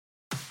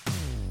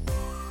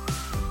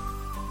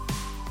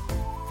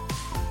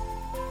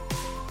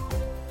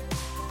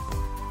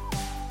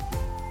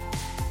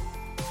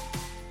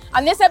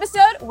On this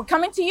episode, we're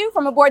coming to you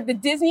from aboard the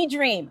Disney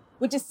Dream,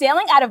 which is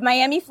sailing out of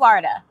Miami,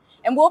 Florida.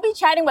 And we'll be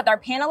chatting with our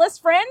panelist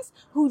friends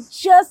who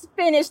just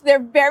finished their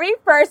very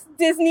first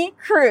Disney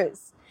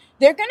cruise.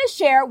 They're going to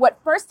share what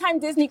first-time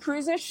Disney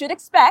cruisers should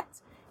expect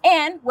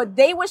and what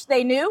they wish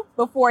they knew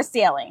before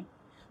sailing.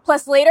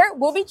 Plus later,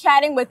 we'll be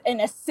chatting with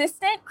an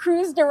assistant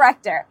cruise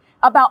director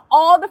about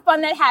all the fun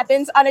that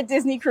happens on a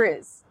Disney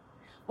cruise.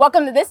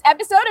 Welcome to this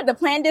episode of the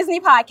Plan Disney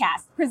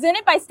podcast,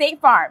 presented by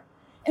State Farm.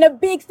 And a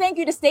big thank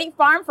you to State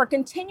Farm for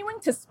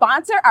continuing to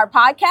sponsor our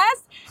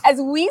podcast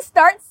as we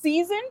start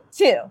season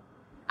 2.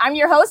 I'm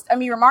your host,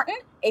 Amira Martin,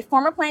 a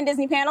former Plan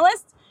Disney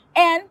panelist.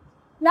 And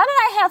now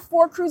that I have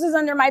 4 cruises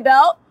under my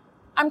belt,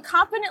 I'm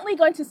confidently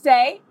going to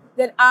say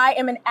that I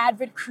am an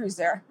avid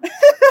cruiser.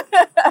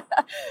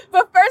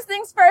 But first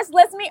things first,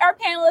 let's meet our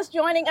panelists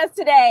joining us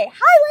today.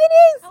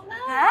 Hi, ladies. Hello.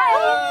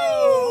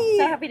 Hi.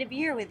 So happy to be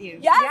here with you.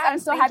 Yes, Yes, I'm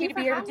so thank happy you to for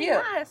be here with having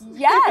you. us.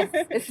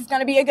 Yes, this is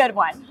going to be a good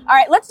one. All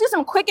right, let's do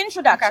some quick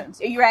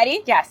introductions. Are you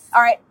ready? Yes.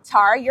 All right,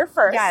 Tara, you're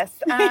first. Yes.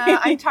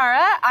 I'm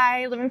Tara.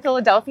 I live in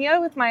Philadelphia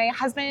with my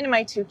husband and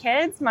my 2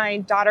 kids. My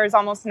daughter is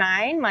almost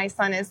 9. My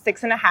son is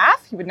 6.5.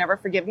 He would never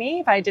forgive me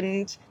if I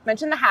didn't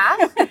mention the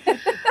half.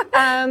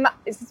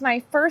 This is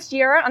my first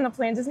year on the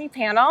Plan Disney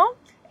panel,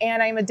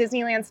 and I'm a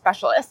Disneyland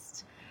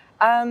specialist.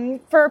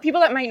 For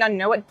people that might not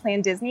know what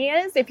Plan Disney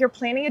is, if you're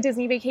planning a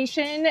Disney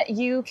vacation,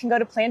 you can go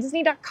to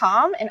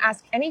plandisney.com and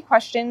ask any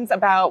questions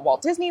about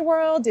Walt Disney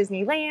World,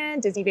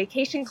 Disneyland, Disney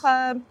Vacation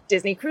Club,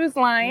 Disney Cruise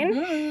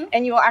Line,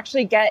 and you will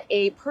actually get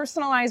a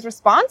personalized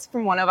response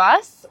from one of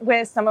us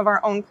with some of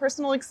our own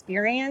personal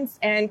experience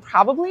and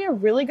probably a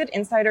really good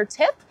insider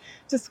tip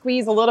to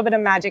squeeze a little bit of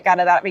magic out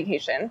of that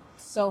vacation.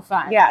 So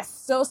fun. Yes.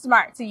 So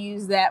smart to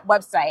use that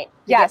website to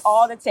Yes. get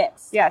all the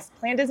tips. Yes,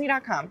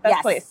 plandisney.com. Best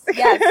Yes. place.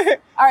 Yes.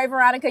 All right,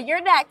 Veronica,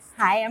 you're next.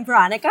 Hi, I'm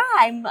Veronica.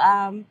 I'm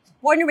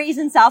born and raised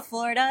in South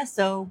Florida.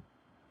 So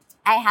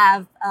I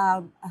have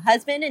a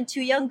husband and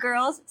 2 young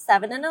girls,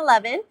 7 and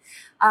 11.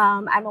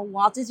 I'm a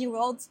Walt Disney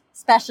World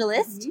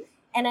specialist.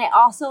 And I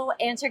also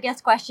answer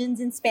guest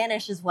questions in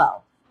Spanish as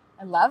well.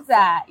 I love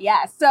that.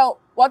 Yeah. So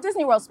Walt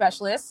Disney World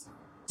specialist,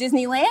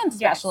 Disneyland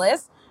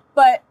specialist,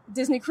 but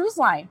Disney Cruise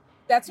Line.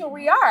 That's who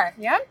we are.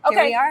 Yeah.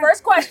 Okay, we are.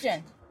 first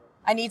question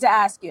I need to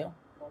ask you.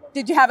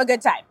 Did you have a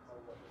good time?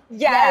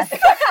 Yes.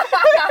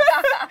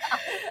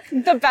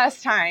 The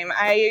best time.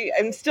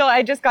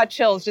 I just got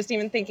chills just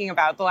even thinking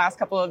about the last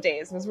couple of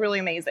days. It was really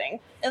amazing.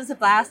 It was a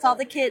blast.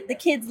 The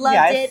kids loved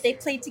Yes. it. They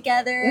played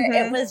together.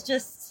 It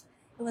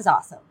was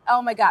awesome.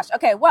 Oh my gosh.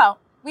 Okay, well,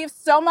 we have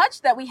so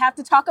much that we have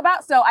to talk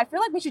about, so I feel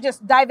like we should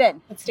just dive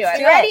in. Let's do it.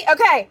 You ready?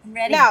 Okay. I'm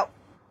ready. Now,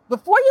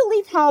 before you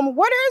leave home,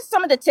 what are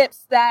some of the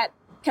tips that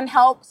can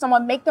help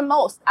someone make the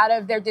most out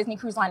of their Disney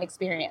Cruise Line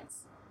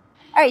experience?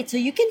 All right, so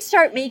you can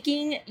start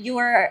making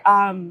your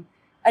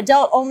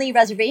adult-only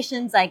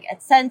reservations like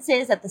at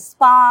Senses, at the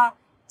spa,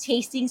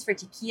 tastings for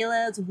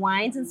tequilas,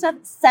 wines, and stuff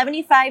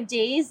 75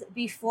 days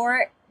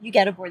before you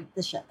get aboard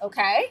the ship.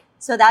 Okay.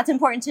 So that's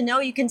important to know.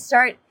 You can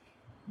start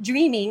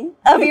dreaming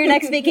of your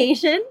next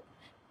vacation,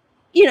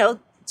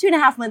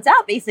 2.5 months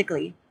out,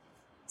 basically.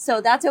 So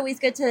that's always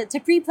good to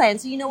pre-plan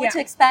so you know what to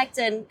expect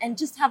and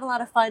just have a lot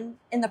of fun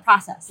in the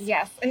process.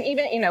 Yes. And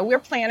even, we're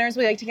planners.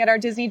 We like to get our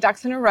Disney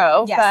ducks in a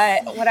row.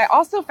 Yes. But what I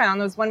also found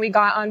was when we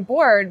got on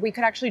board, we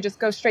could actually just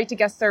go straight to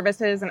guest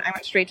services. And I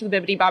went straight to the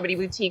Bibbidi Bobbidi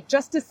Boutique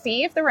just to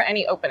see if there were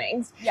any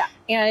openings. Yeah.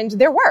 And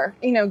there were.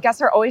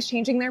 Guests are always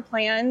changing their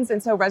plans.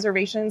 And so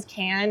reservations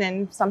can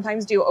and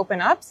sometimes do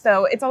open up.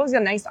 So it's always a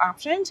nice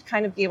option to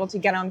kind of be able to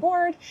get on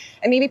board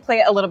and maybe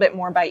play it a little bit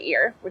more by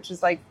ear, which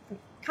is like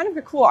kind of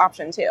a cool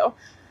option too.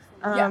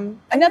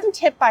 Another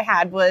tip I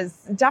had was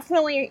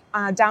definitely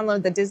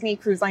download the Disney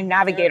Cruise Line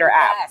Navigator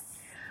app.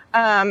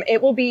 Yes.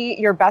 It will be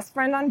your best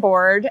friend on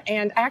board,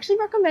 and I actually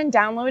recommend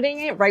downloading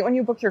it right when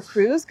you book your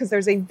cruise because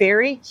there's a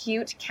very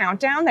cute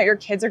countdown that your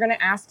kids are going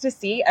to ask to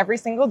see every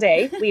single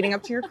day leading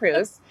up to your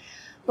cruise.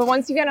 But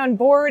once you get on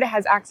board, it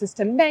has access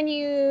to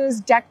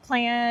menus, deck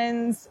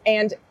plans,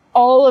 and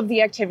all of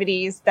the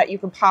activities that you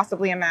could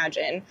possibly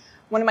imagine.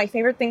 One of my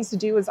favorite things to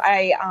do is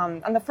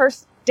on the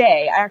first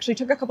day, I actually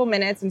took a couple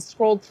minutes and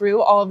scrolled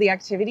through all of the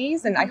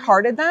activities and I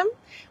hearted them,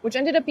 which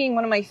ended up being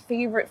one of my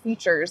favorite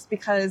features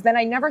because then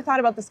I never thought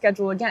about the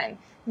schedule again.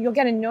 You'll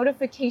get a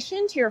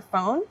notification to your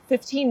phone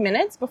 15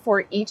 minutes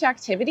before each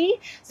activity,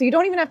 so you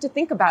don't even have to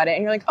think about it.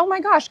 And you're like, oh my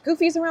gosh,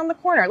 Goofy's around the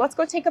corner. Let's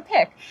go take a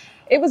pic.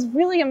 It was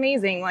really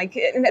amazing.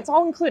 And it's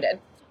all included.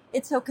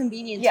 It's so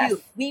convenient Yes.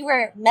 too. We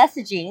were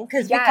messaging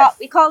because Yes.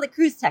 we call it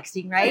cruise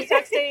texting, right?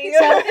 Texting.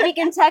 So we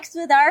can text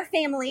with our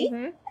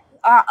family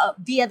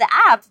via the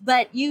app,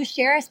 but you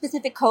share a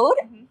specific code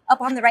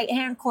up on the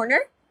right-hand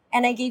corner.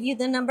 And I gave you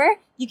the number,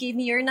 you gave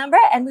me your number,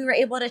 and we were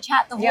able to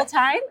chat the whole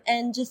time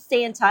and just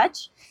stay in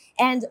touch.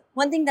 And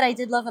one thing that I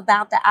did love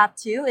about the app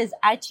too is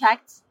I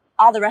checked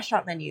all the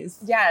restaurant menus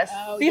Yes.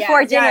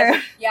 before dinner.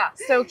 Yes. Yeah.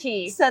 So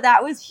key. So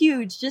that was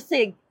huge, just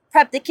to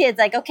prep the kids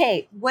like,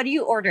 okay, what are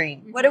you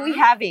ordering? What are we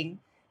having?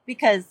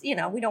 Because, we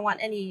don't want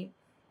any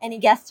any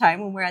guest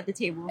time when we're at the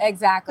table.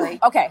 Exactly.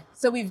 Okay,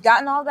 so we've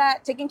gotten all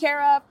that taken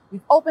care of.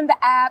 We've opened the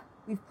app.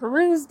 We've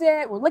perused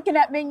it. We're looking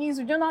at menus.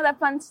 We're doing all that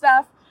fun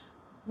stuff.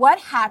 What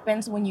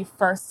happens when you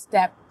first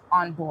step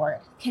on board?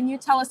 Can you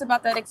tell us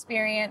about that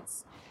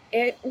experience?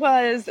 It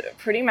was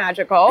pretty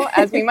magical,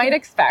 as we might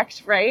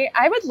expect, right?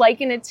 I would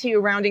liken it to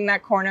rounding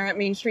that corner at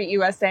Main Street,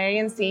 USA,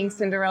 and seeing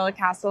Cinderella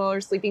Castle or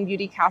Sleeping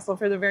Beauty Castle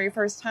for the very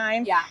first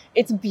time. Yeah.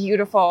 It's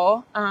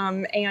beautiful.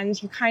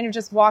 And you kind of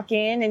just walk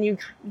in and you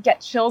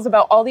get chills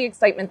about all the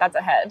excitement that's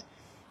ahead.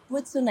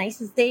 What's so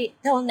nice is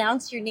they'll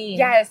announce your name.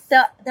 Yes.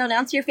 They'll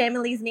announce your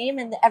family's name,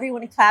 and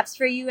everyone claps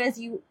for you as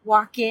you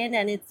walk in,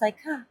 and it's like,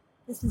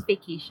 this is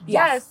vacation.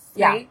 Yes.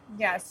 Right?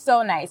 Yes.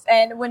 So nice.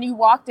 And when you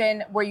walked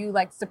in, were you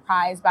like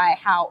surprised by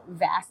how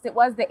vast it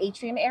was, the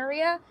atrium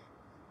area?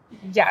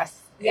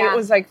 Yes. Yeah. It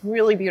was like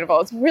really beautiful.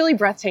 It's really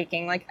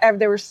breathtaking. Like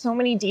there were so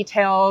many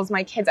details.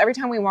 My kids, every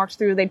time we walked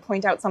through, they'd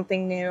point out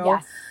something new.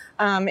 Yes.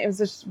 It was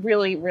just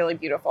really, really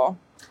beautiful.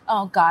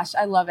 Oh gosh,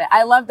 I love it.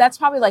 That's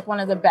probably like one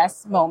of the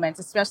best moments,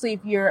 especially if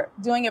you're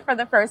doing it for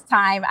the first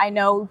time. I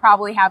know we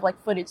probably have like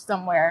footage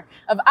somewhere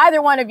of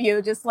either one of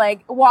you just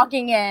like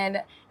walking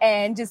in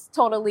and just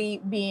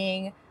totally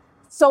being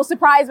so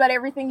surprised by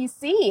everything you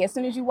see as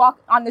soon as you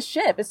walk on the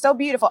ship. It's so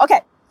beautiful.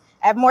 Okay,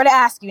 I have more to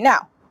ask you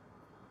now.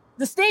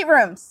 The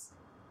staterooms.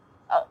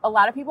 A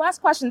lot of people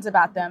ask questions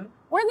about them.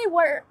 They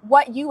were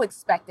what you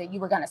expected you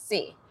were going to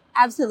see.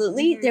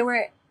 Absolutely. Mhm. They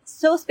were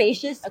so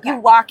spacious. Okay. You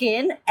walk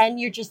in and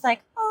you're just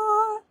like,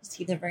 oh, you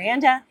see the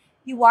veranda.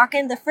 You walk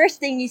in, the first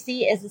thing you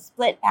see is the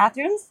split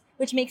bathrooms,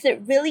 which makes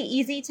it really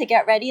easy to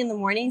get ready in the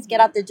mornings, get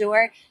out the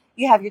door.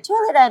 You have your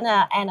toilet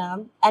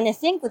and a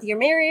sink with your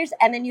mirrors,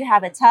 and then you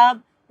have a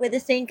tub with a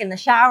sink and the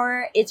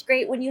shower. It's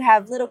great when you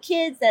have little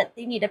kids that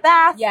they need a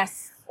bath.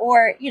 Yes.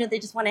 Or, they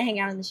just want to hang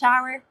out in the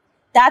shower.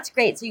 That's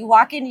great. So you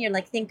walk in and you're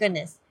like, thank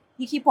goodness.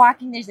 You keep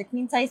walking, there's a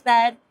queen size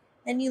bed.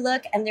 Then you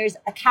look and there's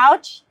a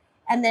couch,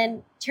 and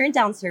then turn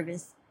down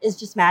service is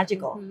just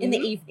magical in the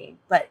evening.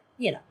 But,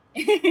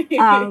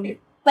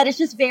 but it's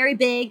just very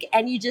big,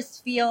 and you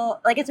just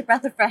feel like it's a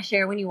breath of fresh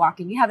air when you walk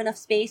in. You have enough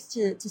space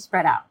to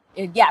spread out.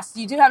 Yes,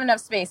 you do have enough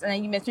space. And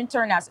then you mentioned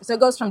turn down. So it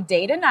goes from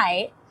day to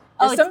night.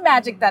 There's some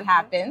magic that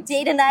happens.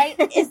 Day to night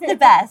is the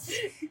best,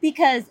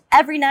 because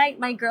every night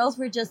my girls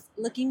were just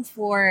looking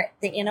for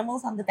the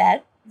animals on the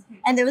bed.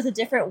 And there was a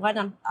different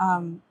one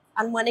on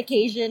one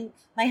occasion.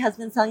 My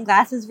husband's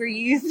sunglasses were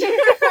used.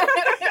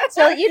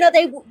 So,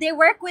 they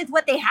work with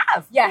what they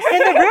have Yes. in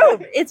the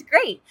room. It's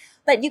great.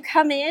 But you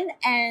come in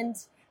and,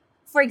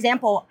 for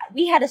example,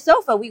 we had a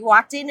sofa. We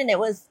walked in and it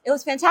was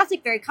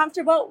fantastic, very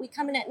comfortable. We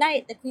come in at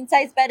night. The queen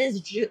size bed is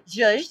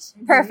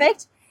judged,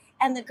 perfect.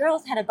 And the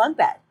girls had a bunk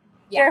bed.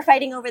 Yeah. They were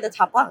fighting over the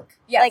top bunk.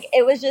 Yes. Like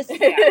it was just,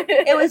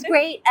 it was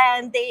great.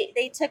 And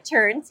they took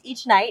turns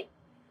each night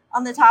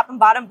on the top and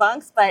bottom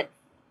bunks. But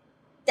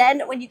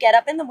then when you get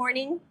up in the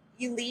morning,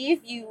 you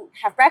leave, you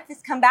have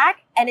breakfast, come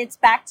back, and it's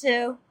back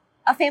to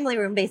a family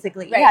room,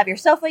 basically. Right. You have your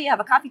sofa, you have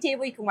a coffee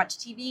table, you can watch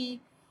TV.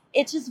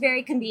 It's just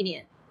very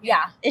convenient.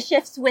 Yeah, It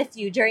shifts with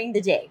you during the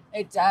day.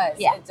 it does.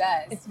 Yeah. It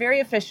does. It's very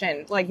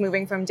efficient, like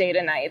moving from day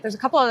to night. There's a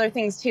couple other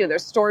things too.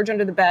 There's storage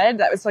under the bed.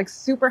 That was like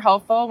super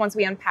helpful. Once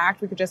we unpacked,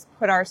 we could just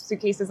put our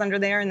suitcases under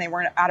there and they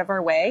weren't out of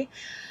our way.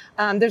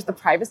 There's the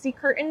privacy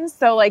curtains.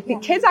 So like the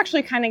kids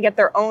actually kind of get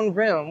their own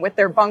room with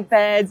their bunk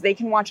beds. They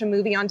can watch a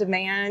movie on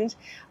demand.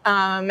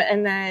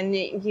 And then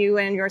you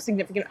and your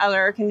significant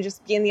other can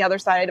just be in the other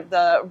side of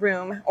the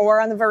room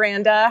or on the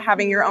veranda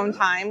having your own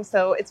time.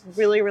 So it's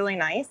really, really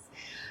nice.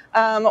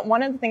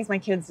 One of the things my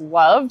kids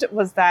loved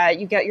was that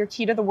you get your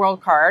key to the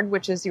world card,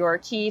 which is your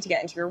key to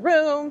get into your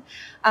room.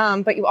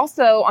 But you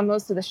also, on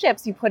most of the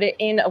ships, you put it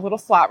in a little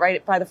slot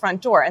right by the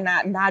front door, and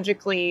that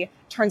magically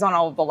turns on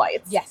all of the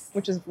lights. Yes.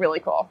 Which is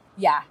really cool.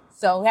 Yeah.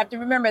 So we have to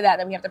remember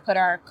that we have to put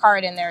our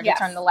card in there to Yes.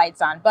 turn the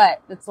lights on.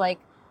 But it's like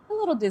a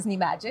little Disney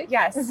magic.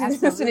 Yes. As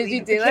soon as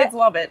you do The kids it.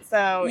 love it.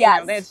 So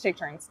Yes. they had to take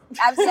turns.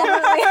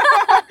 Absolutely.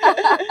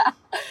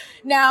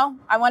 Now,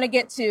 I want to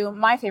get to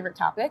my favorite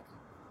topic,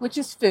 which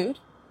is food.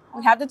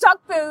 We have to talk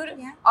food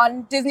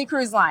on Disney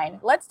Cruise Line.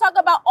 Let's talk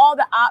about all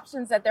the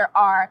options that there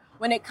are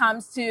when it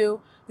comes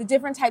to the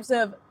different types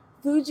of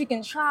foods you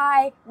can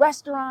try,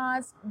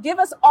 restaurants. Give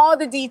us all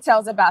the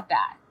details about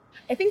that.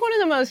 I think one of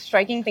the most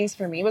striking things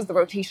for me was the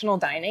rotational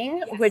dining,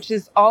 Yes. which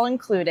is all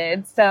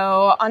included.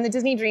 So on the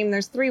Disney Dream,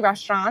 there's 3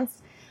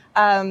 restaurants,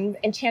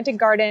 Enchanted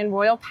Garden,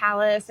 Royal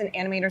Palace, and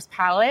Animator's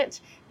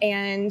Palette.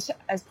 And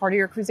as part of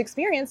your cruise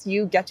experience,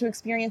 you get to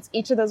experience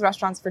each of those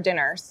restaurants for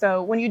dinner.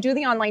 So when you do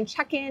the online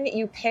check-in,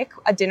 you pick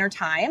a dinner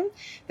time.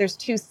 There's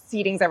 2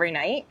 seatings every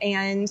night,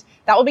 and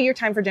that will be your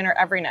time for dinner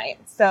every night.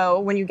 So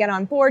when you get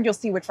on board, you'll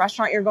see which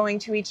restaurant you're going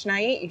to each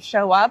night. You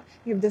show up,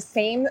 you have the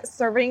same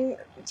serving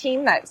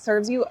team that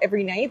serves you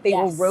every night. They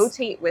will Yes.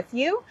 rotate with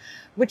you,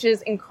 which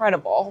is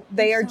incredible.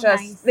 They are so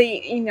just,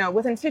 nice.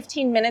 within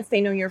 15 minutes,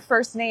 they know your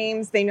first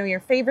names, they know your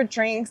favorite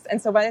drinks.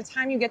 And so by the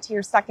time you get to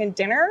your second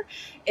dinner,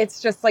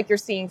 it's just like you're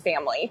seeing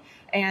family,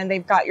 and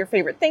they've got your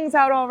favorite things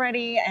out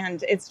already.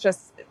 And it's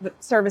just, the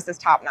service is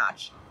top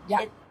notch.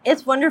 Yeah.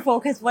 It's wonderful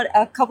because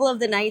a couple of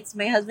the nights,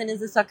 my husband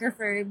is a sucker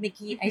for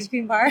Mickey ice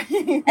cream bar.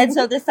 And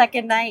so the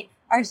second night,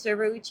 our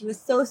server, she was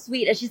so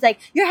sweet. And she's like,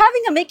 "You're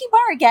having a Mickey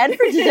bar again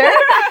for dessert?"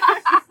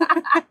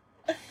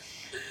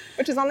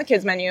 Which is on the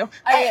kids menu.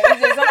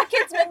 It is on the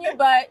kids menu,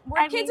 but we're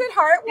I kids mean, at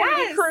heart when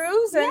yes. we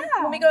cruise and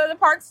Yeah. when we go to the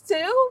parks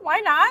too. Why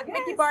not? Yes.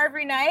 Mickey bar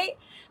every night.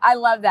 I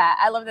love that.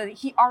 I love that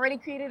he already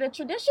created a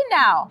tradition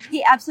now.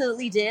 He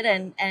absolutely did.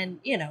 And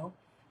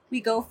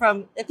we go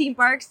from the theme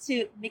parks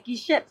to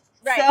Mickey's ship.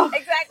 Right, So,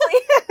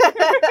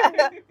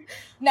 exactly.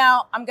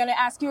 Now, I'm going to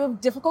ask you a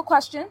difficult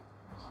question.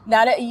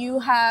 Now that you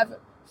have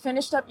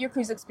finished up your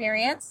cruise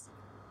experience,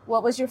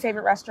 what was your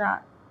favorite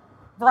restaurant?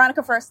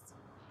 Veronica first.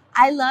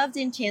 I loved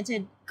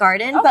Enchanted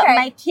Garden, but Okay.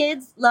 my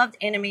kids loved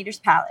Animator's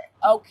Palette.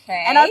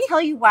 Okay. And I'll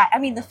tell you why. I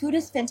mean, the food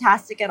is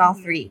fantastic at all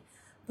three.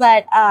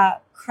 But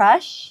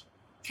Crush,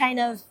 kind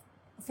of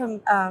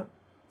from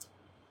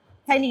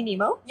Finding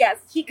Nemo, Yes.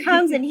 he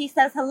comes and he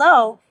says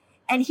hello,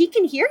 and he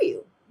can hear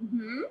you.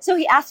 Mm-hmm. So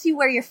he asks you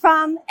where you're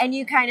from, and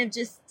you kind of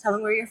just tell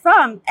him where you're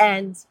from.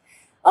 And,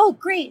 oh,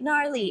 great,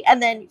 gnarly.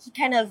 And then he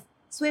kind of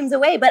swims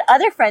away, but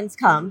other friends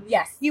come.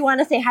 Yes. You want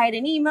to say hi to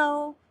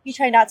Nemo. You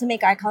try not to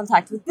make eye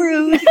contact with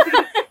Bruce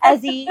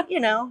as he, gives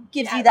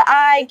you the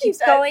eye, keeps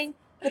does. going.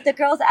 But the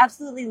girls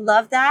absolutely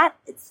love that.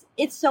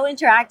 It's so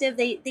interactive.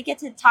 They get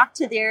to talk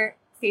to their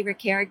favorite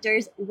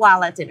characters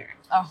while at dinner.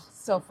 Oh,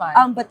 so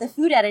fun. But the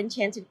food at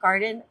Enchanted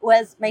Garden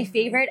was my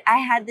favorite. I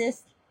had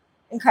this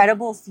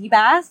incredible sea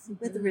bass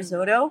with the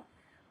risotto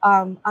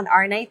on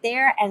our night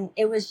there, and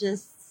it was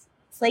just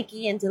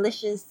flaky and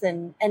delicious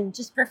and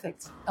just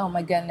perfect. Oh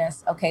my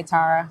goodness. Okay,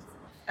 Tara.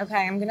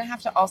 Okay, I'm going to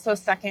have to also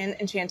second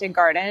Enchanted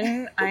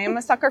Garden. I am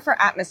a sucker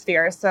for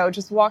atmosphere, so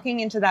just walking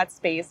into that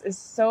space is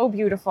so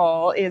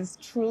beautiful. It is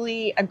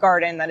truly a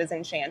garden that is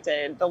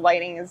enchanted. The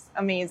lighting is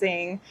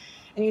amazing,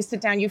 and you sit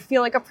down, you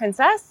feel like a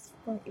princess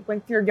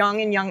when you're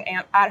young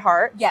at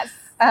heart. Yes.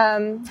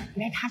 And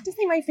I'd have to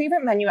say my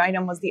favorite menu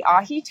item was the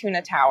ahi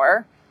tuna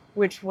tower,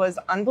 which was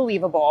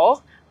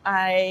unbelievable.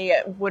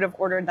 I would have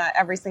ordered that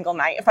every single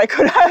night if I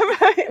could have.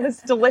 It was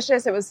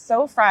delicious. It was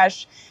so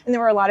fresh. And there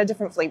were a lot of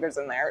different flavors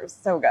in there. It was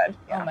so good.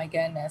 Oh my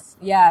goodness.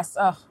 Yes.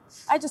 Oh,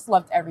 I just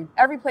loved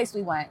every place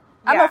we went.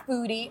 I'm Yeah. a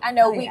foodie. I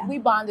know Oh, yeah. we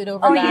bonded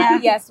over Oh, that. yeah.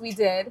 Yes, we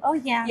did. Oh,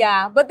 yeah.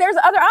 Yeah, but there's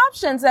other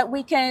options that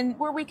we can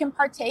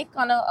partake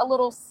on a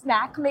little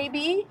snack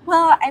maybe.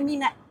 Well, I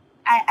mean,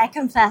 I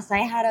confess, I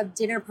had a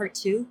dinner part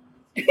 2.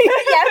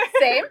 Yes,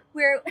 same.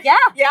 Yeah.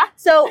 Yeah.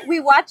 So we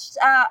watched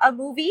a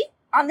movie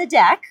on the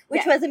deck,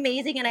 which Yeah. was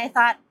amazing. And I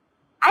thought,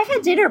 I've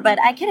had dinner, but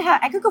I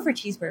could go for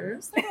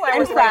cheeseburgers and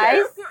hours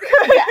fries.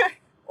 later.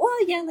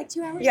 Well, yeah, like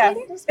 2 hours Yeah, later.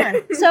 it was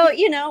fun. So,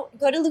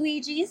 go to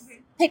Luigi's,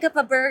 pick up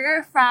a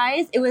burger,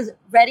 fries. It was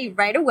ready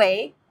right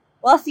away.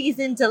 Well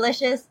seasoned,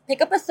 delicious.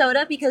 Pick up a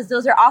soda because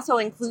those are also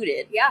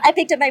included. Yeah. I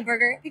picked up my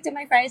burger, picked up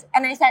my fries,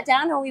 and I sat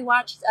down and we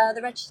watched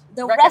the rest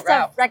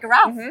Ralph. of Wreck-It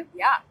Ralph. Mhm.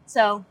 Yeah.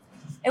 So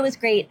it was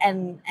great,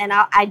 and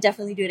I'd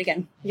definitely do it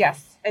again.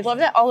 Yes, I love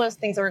that all those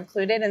things are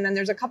included, and then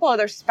there's a couple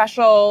other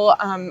special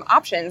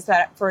options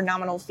that for a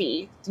nominal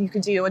fee. You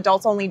could do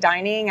adults only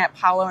dining at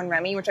Paolo and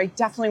Remy, which I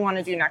definitely want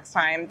to do next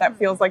time. That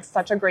feels like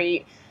such a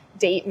great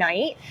date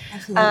night.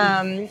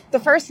 Absolutely. The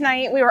first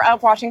night we were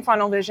up watching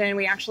Funnel Vision,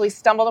 we actually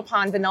stumbled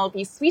upon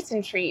Vanellope Sweets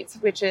and Treats,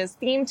 which is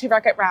themed to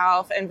Wreck-It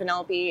Ralph and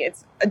Vanellope.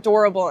 It's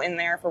adorable in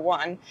there for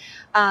one.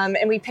 And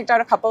we picked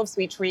out a couple of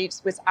sweet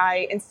treats, which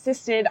I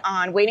insisted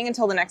on waiting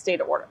until the next day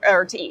to order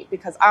or to eat,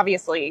 because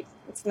obviously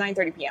it's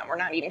 9:30 p.m. We're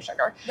not eating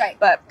sugar. Right.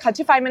 But cut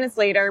to 5 minutes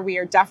later, we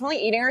are definitely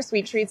eating our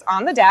sweet treats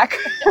on the deck.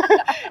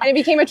 And it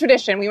became a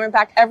tradition. We went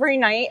back every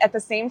night at the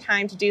same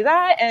time to do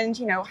that. And,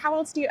 how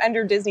else do you end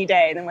your Disney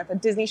day than with a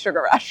Disney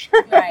sugar rush?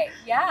 Right.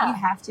 You Yeah.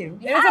 have to. You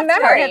It was have a to.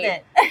 memory. Part of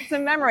it. It's a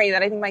memory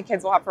that I think my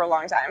kids will have for a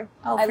long time.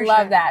 Oh, I for love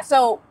sure. that.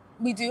 So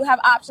we do have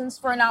options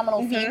for a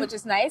nominal fee, Mhm. which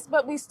is nice,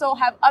 but we still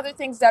have other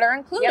things that are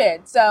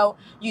included. So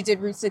you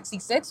did Route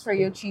 66 for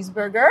your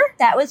cheeseburger.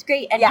 That was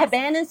great. And Yes.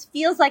 Cabanas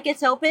feels like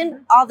it's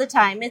open all the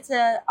time. It's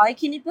a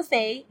all-you-can-eat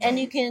buffet, and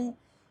you can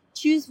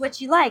choose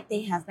what you like.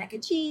 They have mac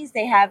and cheese.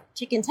 They have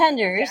chicken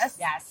tenders,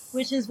 Yes.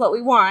 which is what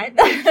we want.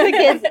 The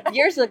kids,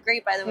 yours look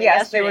great, by the way.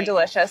 Yes, they were yesterday.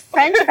 delicious.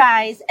 French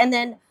fries, and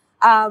then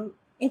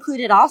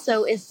included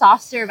also is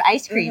soft serve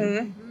ice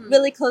cream, Mhm.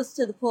 really close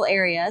to the pool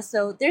area.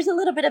 So there's a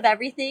little bit of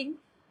everything.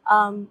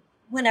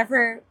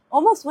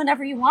 Almost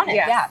whenever you want it.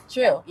 Yeah. Yeah,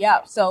 true.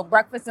 Yeah. So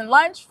breakfast and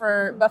lunch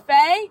for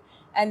buffet.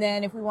 And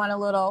then if we want a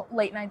little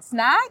late night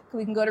snack,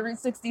 we can go to Route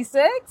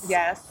 66.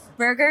 Yes.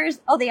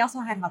 Burgers. Oh, they also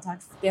had hot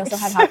dogs. They also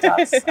had hot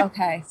dogs.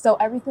 Okay. So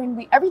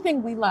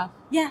everything we love.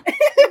 Yeah,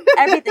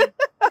 everything.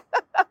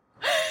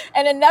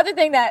 And another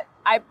thing that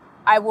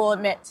I will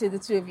admit to the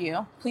two of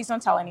you, please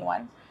don't tell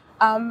anyone.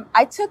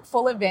 I took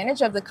full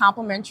advantage of the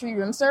complimentary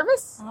room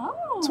service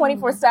Oh,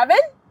 24/7.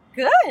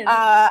 Good.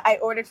 I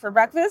ordered for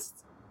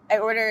breakfast. I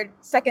ordered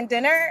second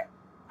dinner.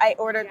 I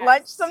ordered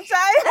lunch sometimes.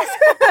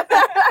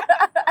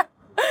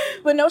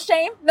 But no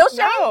shame. No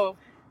shame. No.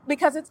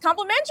 Because it's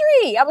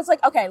complimentary. I was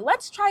like, okay,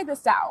 let's try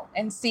this out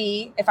and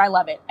see if I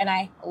love it. And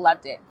I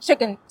loved it.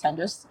 Chicken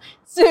tenders,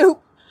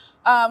 soup,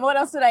 What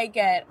else did I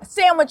get?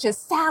 Sandwiches,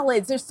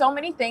 salads. There's so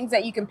many things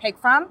that you can pick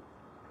from.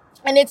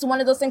 And it's one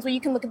of those things where you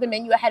can look at the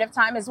menu ahead of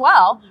time as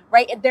well,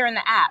 right there in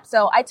the app.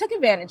 So I took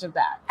advantage of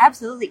that.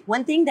 Absolutely.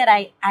 One thing that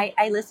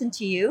I listened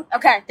to you.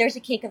 Okay. There's a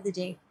cake of the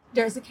day.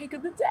 There's a cake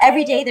of the day.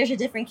 Every day there's a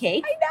different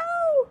cake. I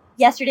know.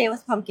 Yesterday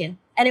was pumpkin,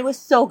 and it was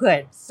so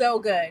good. So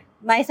good.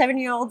 My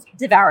 7-year-old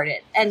devoured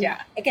it. And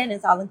Yeah. again,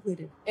 it's all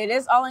included. It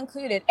is all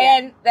included. Yeah.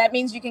 And that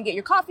means you can get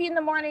your coffee in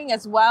the morning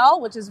as well,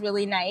 which is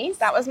really nice.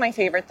 That was my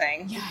favorite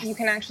thing. Yes. You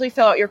can actually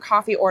fill out your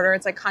coffee order.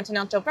 It's like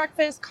continental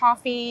breakfast,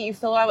 coffee. You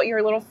fill out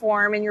your little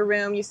form in your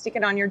room. You stick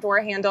it on your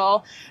door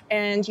handle,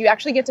 and you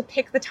actually get to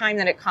pick the time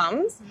that it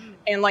comes.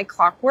 And like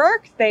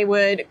clockwork, they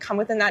would come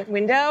within that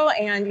window.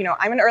 And, you know,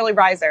 I'm an early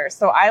riser,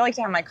 so I like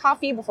to have my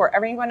coffee before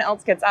everyone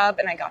else gets up,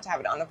 and I got to have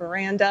it on the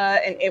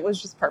veranda, and it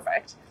was just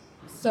perfect.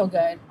 So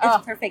good.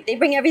 It's perfect. They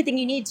bring everything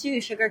you need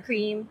too. Sugar,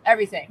 cream,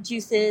 Everything.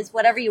 juices,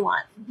 whatever you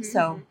want.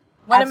 So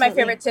One of my absolutely.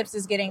 favorite tips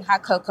is getting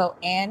hot cocoa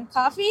and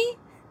coffee.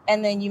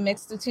 And then you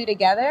mix the two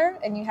together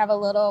and you have a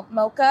little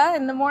mocha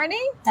in the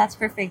morning. That's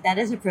perfect. That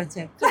is a pro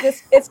tip.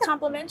 It's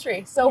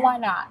complimentary. So why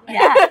not?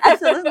 Yeah,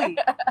 absolutely.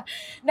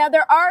 Now,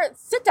 there are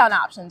sit-down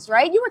options,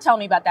 right? You were telling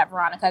me about that,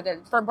 Veronica,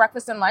 that for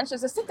breakfast and lunch,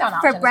 there's a sit-down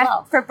option as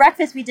well. For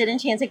breakfast, we did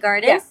Enchanted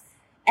Gardens, Yes.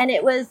 and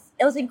it was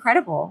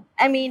incredible.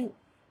 I mean,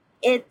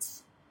 it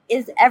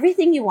is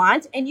everything you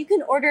want, and you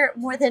can order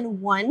more than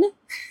one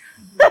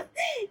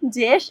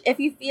dish if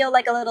you feel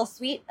like a little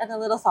sweet and a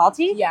little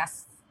salty.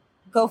 Yes.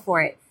 Go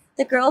for it.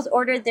 The girls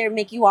ordered their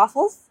Mickey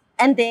waffles,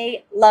 and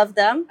they loved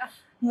them.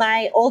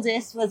 My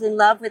oldest was in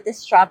love with the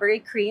strawberry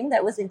cream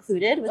that was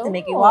included with the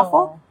Mickey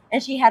waffle,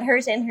 and she had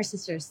hers and her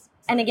sister's.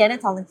 And again,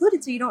 it's all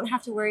included, so you don't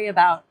have to worry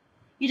about.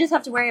 You just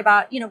have to worry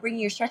about, bringing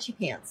your stretchy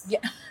pants. Yeah.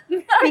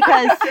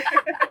 Because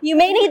you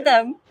may need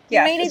them.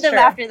 Yes, you may need it's them true.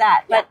 after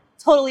that, but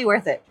totally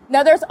worth it.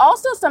 Now, there's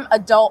also some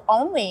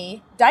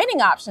adult-only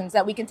dining options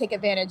that we can take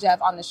advantage of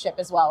on the ship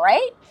as well,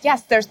 right?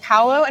 Yes, there's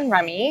Paolo and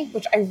Remy,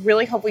 which I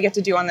really hope we get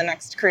to do on the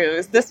next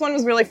cruise. This one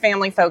was really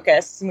family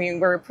focused. We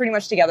were pretty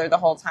much together the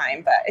whole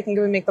time, but I think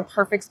it would make the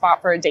perfect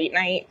spot for a date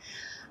night.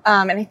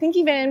 And I think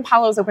even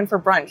Paolo's open for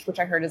brunch, which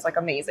I heard is like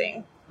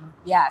amazing.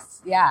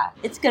 Yes. Yeah.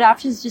 It's good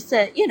options just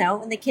to,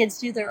 when the kids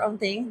do their own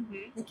thing,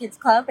 the kids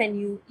club, and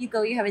you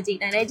go, you have a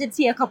date night. I did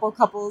see a couple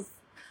couples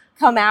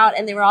come out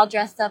and they were all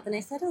dressed up, and I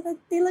said, oh,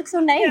 they look so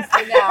nice.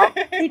 I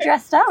know. They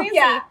dressed up.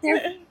 Yeah.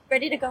 They're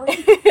ready to go.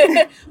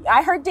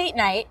 I heard date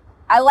night.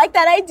 I like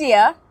that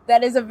idea.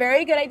 That is a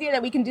very good idea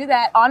that we can do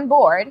that on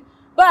board.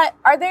 But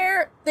are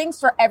there things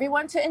for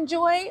everyone to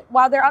enjoy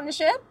while they're on the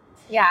ship?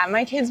 Yeah,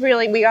 my kids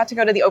we got to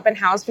go to the open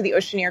house for the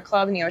Oceaneer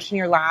Club and the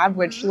Oceaneer Lab,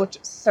 which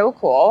looked so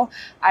cool.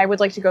 I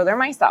would like to go there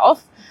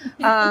myself.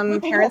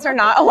 Parents are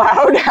not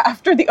allowed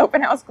after the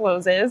open house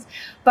closes.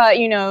 But,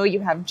 you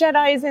have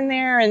Jedis in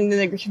there, and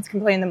the kids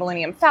can play in the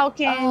Millennium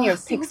Falcon. You have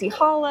so Pixie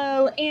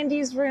Hollow,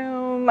 Andy's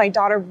room. My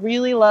daughter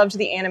really loved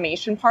the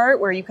animation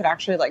part where you could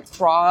actually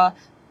draw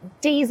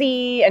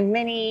Daisy and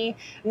Minnie,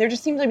 and there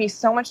just seems to be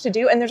so much to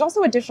do. And there's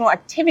also additional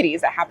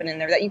activities that happen in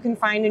there that you can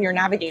find in your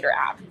Navigator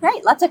app.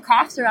 Right. Lots of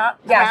crafts around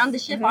the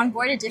ship Mhm. on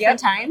board at different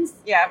times.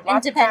 Yeah, And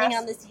lots of depending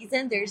crafts, on the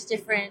season, there's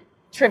different.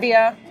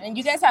 trivia. And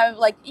you guys have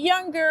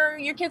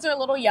your kids are a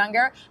little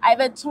younger. I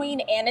have a tween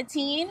and a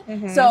teen.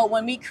 Mhm. So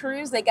when we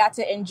cruise, they got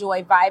to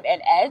enjoy Vibe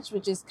and Edge,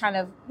 which is kind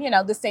of,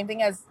 the same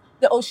thing as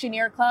the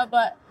Oceaneer Club,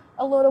 but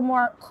a little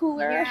more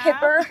cooler, Yeah.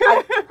 hipper.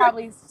 I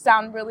probably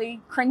sound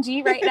really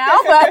cringy right now,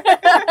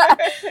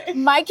 but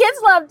my kids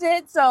loved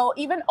it. So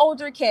even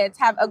older kids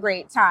have a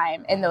great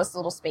time in those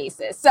little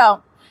spaces.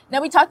 So now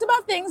we talked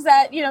about things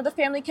that, the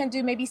family can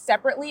do maybe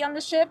separately on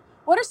the ship.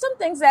 What are some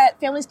things that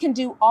families can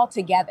do all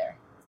together?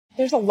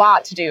 There's a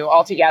lot to do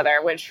all together,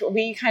 which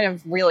we kind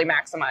of really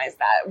maximize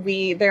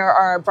that. There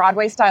are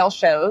Broadway style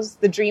shows.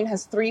 The Dream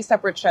has 3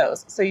 separate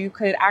shows. So you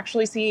could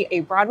actually see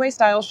a Broadway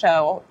style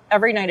show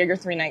every night of your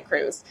 3-night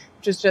cruise,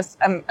 which is just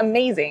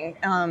amazing.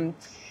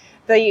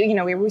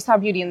 We saw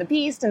Beauty and the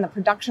Beast, and the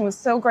production was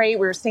so great.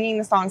 We were singing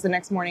the songs the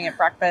next morning at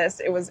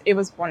breakfast. It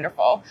was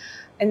wonderful.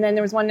 And then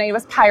there was one night, it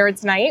was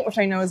Pirates Night, which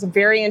I know is a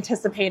very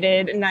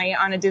anticipated night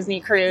on a Disney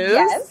cruise.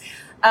 Yes.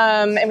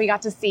 And we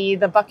got to see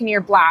the Buccaneer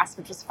Blast,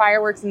 which was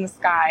fireworks in the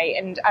sky.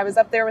 And I was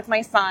up there with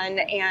my son,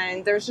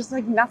 and there's just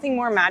nothing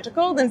more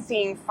magical than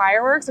seeing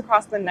fireworks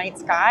across the night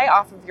sky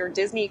off of your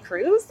Disney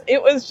cruise.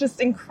 It was just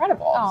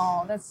incredible.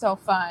 Oh, that's so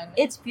fun.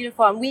 It's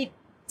beautiful. And we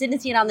didn't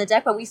see it on the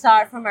deck, but we saw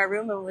it from our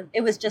room, and it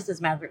was just as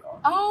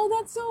magical. Oh,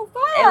 that's so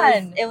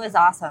fun. It was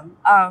awesome.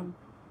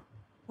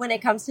 When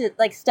it comes to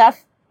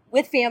stuff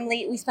with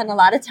family, we spend a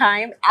lot of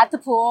time at the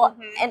pool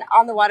and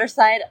on the water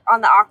side, on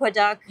the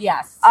aqueduct.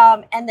 Yes.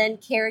 And then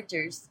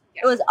characters.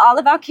 It was all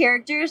about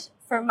characters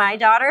for my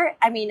daughter.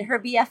 I mean, her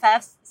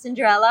BFFs,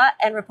 Cinderella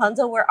and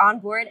Rapunzel, were on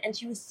board, and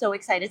she was so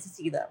excited to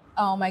see them.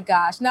 Oh my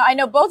gosh. Now, I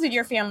know both of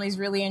your families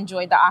really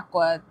enjoyed the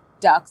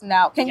aqueducts.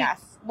 Now,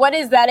 Yes. what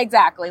is that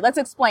exactly? Let's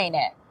explain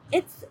it.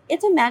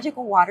 It's a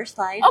magical water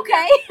slide.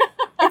 Okay.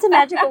 It's a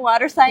magical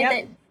water slide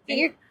Yep. that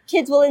your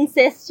kids will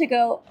insist to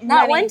go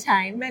not one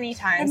time, many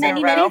times, but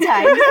many, in a row. many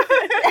times.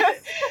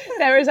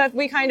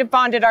 We kind of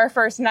bonded our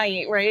first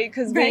night, right?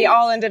 Because we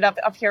all ended up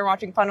here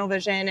watching Funnel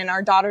Vision, and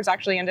our daughters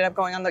actually ended up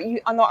going on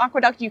the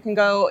Aqueduct. You can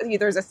go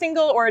either as a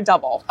single or a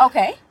double.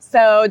 Okay.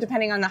 So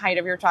depending on the height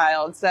of your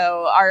child.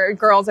 So our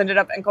girls ended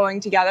up going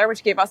together,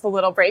 which gave us a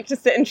little break to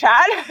sit and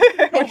chat,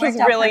 which was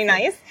really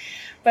nice.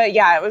 But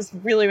yeah, it was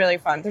really, really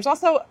fun. There's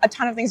also a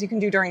ton of things you can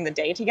do during the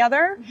day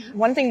together. Mm-hmm.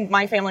 One thing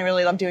my family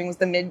really loved doing was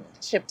the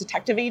Midship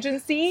Detective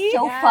Agency.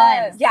 So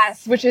fun.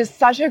 Yes, which is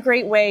such a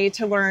great way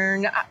to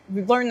learn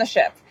the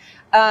ship.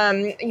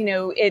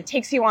 It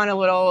takes you on a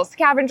little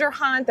scavenger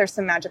hunt. There's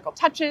some magical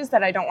touches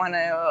that I don't want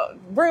to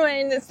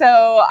ruin,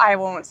 so I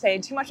won't say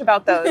too much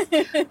about those.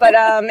 But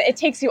it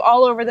takes you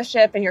all over the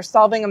ship, and you're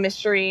solving a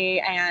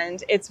mystery,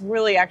 and it's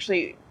really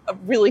actually a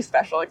really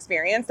special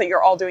experience that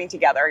you're all doing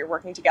together. You're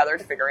working together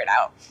to figure it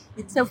out.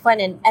 It's so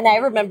fun. And I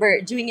remember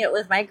doing it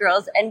with my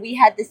girls, and we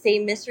had the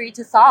same mystery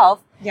to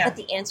solve, but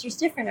the answer's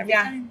different every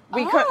time.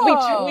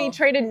 We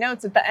traded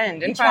notes at the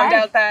end and found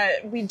out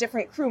that we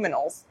different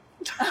criminals.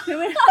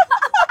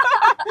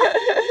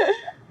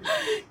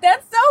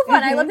 That's so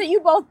fun. I love that you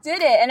both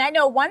did it. And I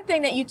know one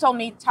thing that you told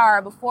me,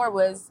 Tara, before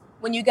was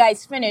when you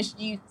guys finished,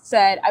 you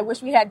said, I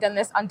wish we had done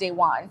this on day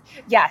one.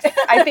 Yes.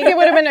 I think it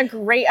would have been a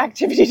great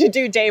activity to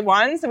do day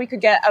one so we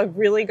could get a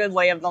really good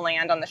lay of the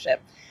land on the ship.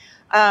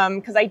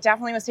 Because I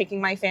definitely was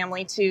taking my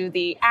family to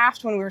the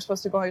aft when we were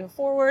supposed to go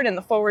forward and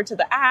the forward to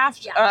the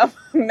aft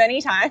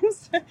many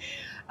times.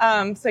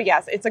 So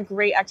yes, it's a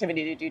great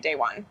activity to do day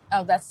one.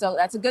 Oh, that's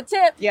a good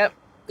tip. Yep.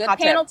 Good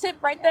panel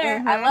tip right there.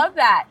 Mm-hmm. I love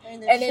that.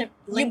 And then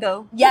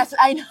lingo. Yes,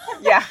 I know.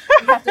 Yeah.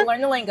 You have to learn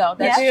the lingo.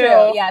 That's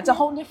true. Yeah, it's a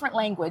whole different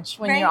language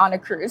when you're on a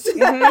cruise.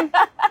 Mm-hmm.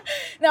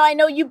 Now, I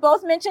know you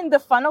both mentioned the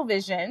Funnel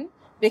Vision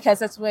because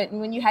that's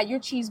when you had your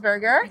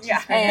cheeseburger.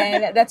 Yeah.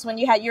 And that's when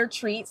you had your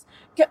treats.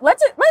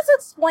 Let's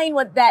explain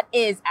what that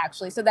is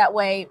actually. So that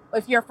way,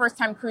 if you're a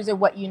first-time cruiser,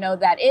 what you know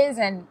that is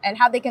and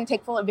how they can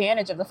take full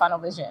advantage of the Funnel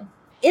Vision.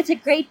 It's a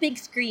great big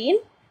screen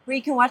where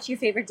you can watch your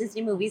favorite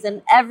Disney movies.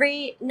 And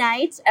every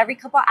night, every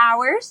couple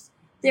hours,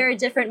 there are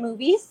different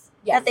movies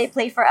that they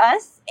play for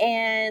us.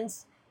 And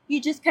you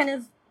just kind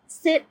of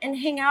sit and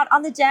hang out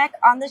on the deck,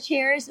 on the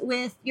chairs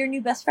with your new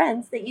best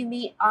friends that you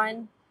meet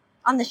on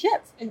the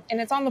ship. And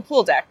it's on the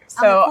pool deck.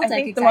 So I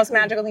think the most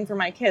magical thing for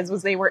my kids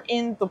was they were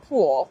in the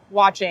pool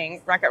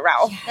watching Wreck-It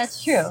Ralph. Yes.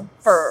 That's true.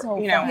 For,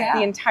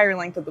 the entire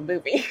length of the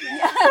movie.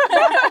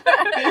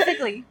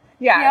 Basically.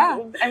 Yeah.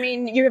 I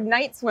mean, you have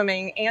night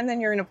swimming and then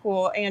you're in a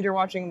pool and you're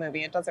watching a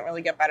movie. It doesn't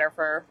really get better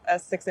for a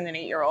 6 and an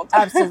 8-year-old.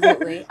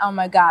 Absolutely. Oh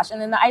my gosh.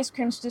 And then the ice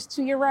cream's just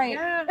to your right.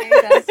 Yeah,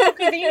 that's so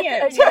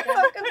convenient. So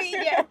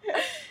convenient.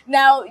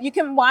 Now, you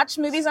can watch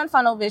movies on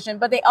Funnel Vision,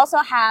 but they also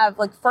have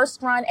like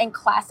first run and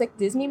classic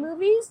Disney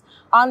movies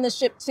on the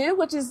ship too,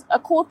 which is a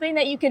cool thing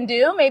that you can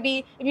do.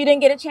 Maybe if you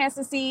didn't get a chance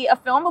to see a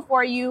film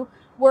before you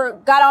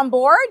got on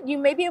board, you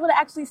may be able to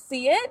actually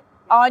see it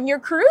on your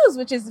cruise,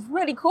 which is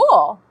really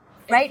cool.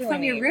 Right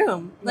from your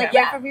room. Right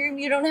from your room,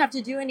 you don't have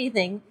to do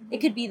anything. It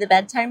could be the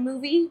bedtime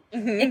movie.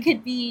 Mm-hmm. It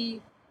could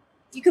be,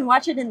 you can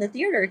watch it in the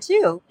theater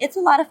too. It's a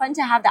lot of fun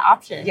to have the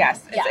option.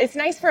 Yes. It's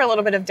nice for a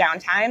little bit of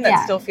downtime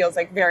that still feels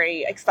like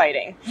very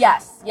exciting.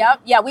 Yes.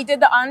 Yep. Yeah. We did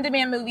the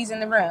on-demand movies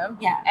in the room.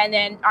 Yeah. And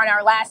then on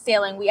our last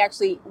sailing, we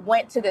actually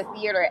went to the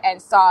theater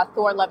and saw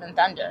Thor: Love and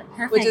Thunder,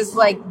 which is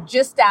like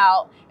just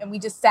out. And we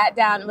just sat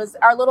down. It was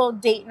our little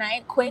date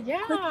night, quick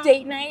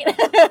date night.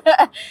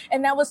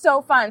 And that was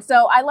so fun.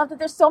 So I love that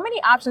there's so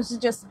many options to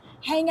just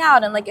hang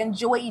out and like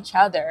enjoy each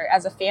other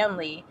as a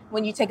family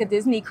when you take a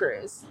Disney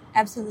cruise.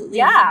 Absolutely.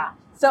 Yeah.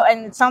 So,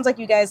 and it sounds like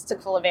you guys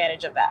took full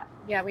advantage of that.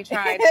 Yeah, we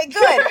tried. Good.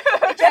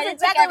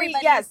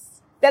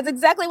 That's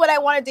exactly what I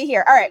wanted to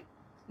hear. All right.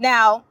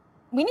 Now,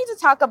 we need to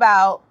talk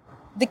about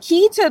the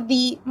key to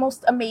the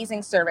most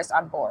amazing service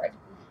on board.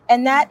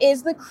 And that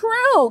is the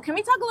crew. Can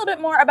we talk a little bit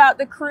more about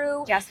the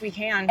crew? Yes, we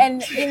can.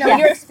 And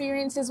your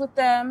experiences with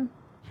them.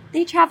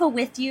 They travel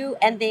with you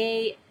and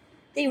they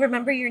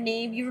remember your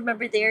name, you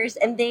remember theirs,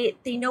 and they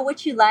know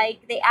what you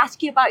like. They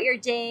ask you about your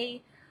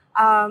day.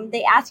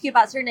 They ask you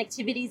about certain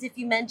activities if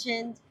you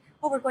mentioned,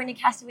 we're going to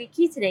Castaway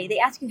Cay today. They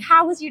ask you,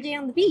 how was your day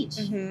on the beach?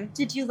 Mm-hmm.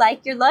 Did you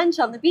like your lunch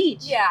on the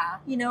beach? Yeah.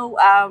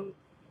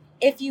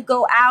 If you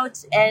go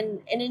out and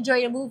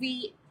enjoy a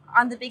movie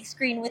on the big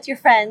screen with your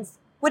friends,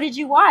 what did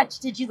you watch?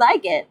 Did you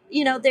like it?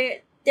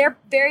 They're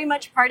very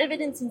much part of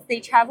it. And since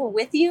they travel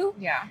with you,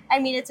 I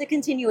mean, it's a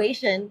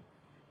continuation.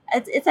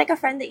 It's like a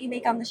friend that you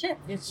make on the ship.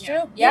 It's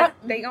true. Yeah.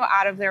 They go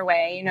out of their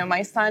way.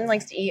 My son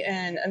likes to eat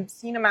an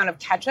obscene amount of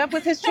ketchup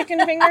with his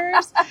chicken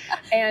fingers.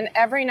 And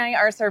every night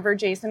our server,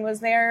 Jason, was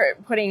there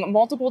putting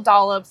multiple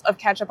dollops of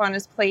ketchup on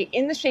his plate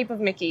in the shape of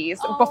Mickey's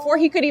before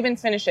he could even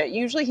finish it.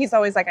 Usually he's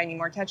always like, I need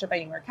more ketchup.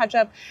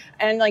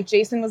 And like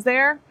Jason was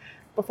there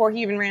before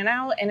he even ran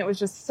out. And it was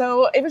just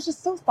so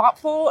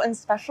thoughtful and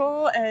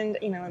special. And,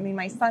 you know, it made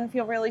my son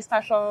feel really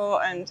special.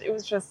 And it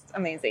was just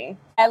amazing.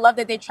 I love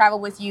that they travel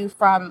with you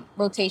from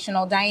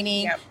rotational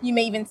dining. Yep. You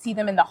may even see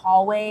them in the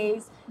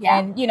hallways. Yeah.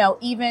 And, you know,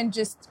 even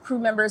just crew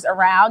members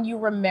around, you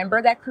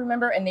remember that crew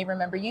member and they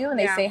remember you and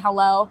they Yeah. say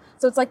hello.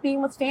 So it's like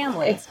being with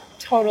family. It's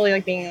totally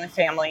like being with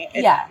family.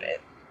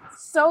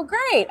 So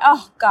great.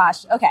 Oh,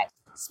 gosh. Okay.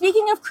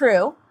 Speaking of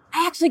crew,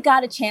 I actually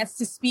got a chance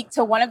to speak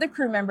to one of the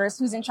crew members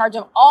who's in charge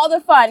of all the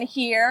fun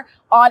here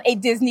on a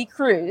Disney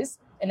cruise,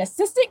 an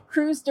assistant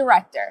cruise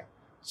director.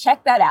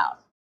 Check that out.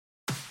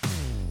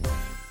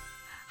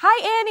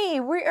 Hi, Annie.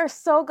 We are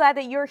so glad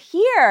that you're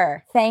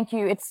here. Thank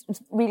you. It's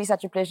really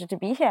such a pleasure to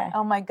be here.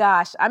 Oh my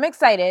gosh, I'm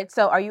excited.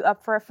 So are you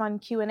up for a fun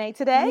Q&A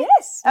today?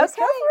 Yes, let's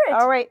Okay. go for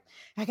it. All right.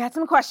 I got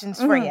some questions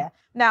for you.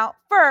 Now,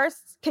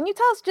 first, can you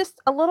tell us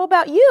just a little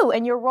about you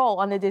and your role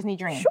on the Disney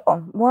Dream?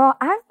 Sure. Well,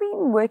 I've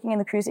been working in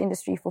the cruise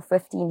industry for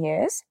 15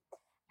 years,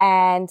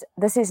 and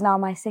this is now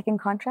my second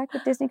contract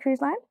with Disney Cruise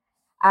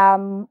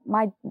Line.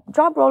 My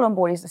job role on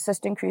board is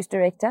assistant cruise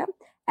director,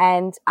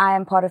 and I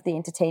am part of the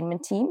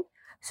entertainment team.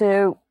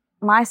 So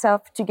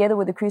myself, together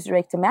with the cruise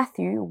director,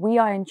 Matthew, we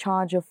are in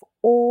charge of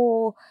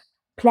all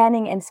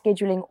planning and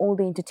scheduling all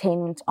the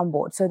entertainment on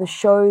board. So the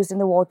shows in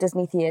the Walt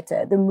Disney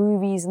Theatre, the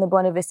movies in the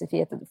Buena Vista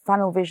Theatre, the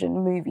Funnel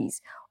Vision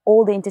movies,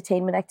 all the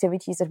entertainment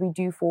activities that we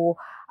do for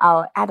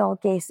our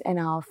adult guests and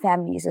our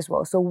families as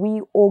well. So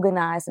we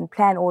organize and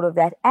plan all of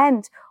that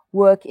and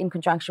work in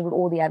conjunction with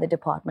all the other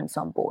departments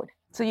on board.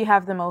 So you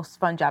have the most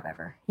fun job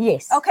ever.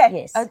 Yes. Okay.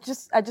 Yes. I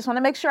just want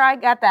to make sure I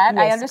got that.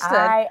 I Yes, understood.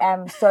 I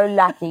am so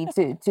lucky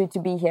to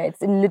be here. It's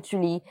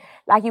literally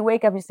like you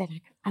wake up and you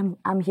say,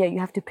 I'm here. You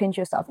have to pinch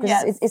yourself because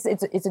Yes.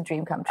 it's a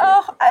dream come true.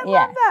 Oh, I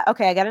Yeah. love that.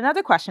 Okay, I got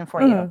another question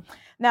for you.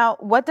 Now,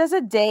 what does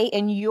a day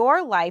in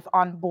your life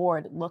on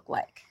board look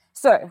like?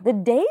 So the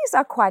days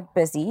are quite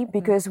busy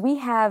because we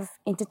have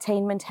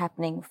entertainment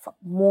happening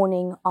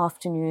morning,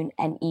 afternoon,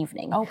 and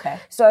evening. Okay.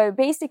 So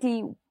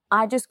basically,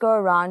 I just go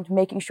around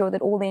making sure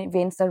that all the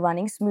events are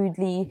running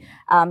smoothly,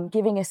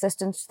 giving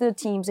assistance to the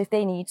teams if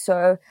they need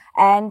so,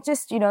 and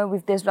just, you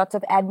know, there's lots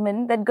of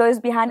admin that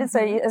goes behind it. So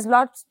there's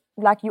lots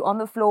like you on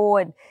the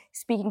floor and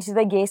speaking to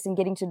the guests and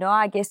getting to know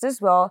our guests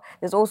as well.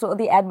 There's also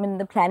the admin,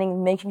 the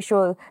planning, making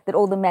sure that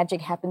all the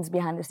magic happens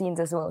behind the scenes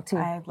as well too.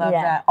 I love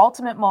that.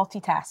 Ultimate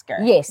multitasker.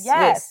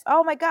 Yes.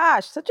 Oh my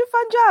gosh, such a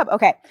fun job.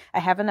 Okay, I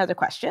have another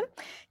question.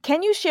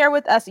 Can you share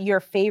with us your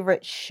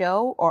favorite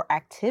show or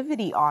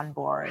activity on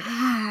board?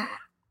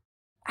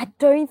 I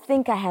don't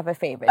think I have a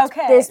favorite.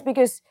 Okay. There's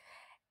because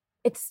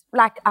it's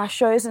like our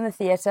shows in the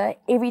theater,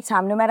 every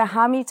time, no matter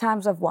how many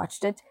times I've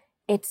watched it,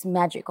 it's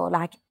magical.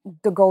 Like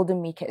The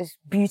Golden Mickey's,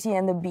 Beauty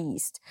and the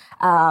Beast,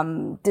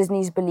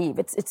 Disney's Believe.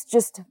 It's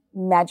just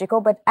magical.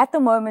 But at the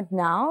moment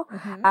now,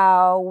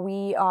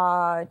 we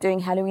are doing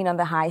Halloween on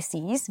the High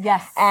Seas.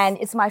 Yes. And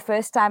it's my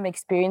first time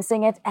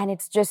experiencing it, and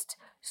it's just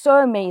so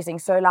amazing.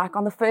 So like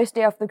on the first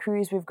day of the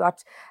cruise, we've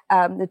got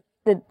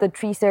the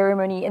tree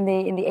ceremony in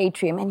the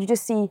atrium, and you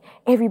just see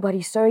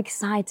everybody so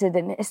excited,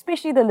 and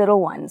especially the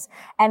little ones.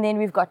 And then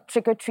we've got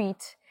trick or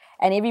treat,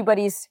 and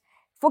everybody's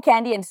for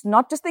candy, and it's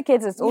not just the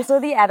kids, it's also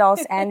the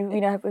adults. And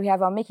you know, we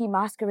have our Mickey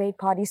Masquerade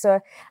party. So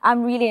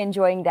I'm really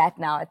enjoying that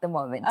now at the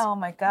moment. Oh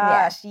my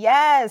gosh,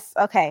 yes.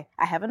 Okay,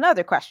 I have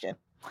another question.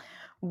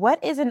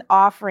 What is an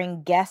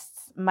offering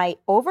guests might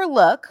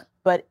overlook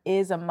but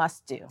is a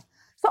must-do?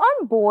 So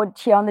on board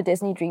here on the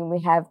Disney Dream,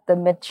 we have the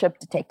Midship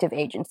Detective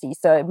Agency.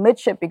 So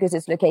midship because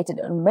it's located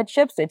on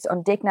midship, so it's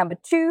on deck number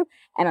 2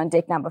 and on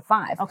deck number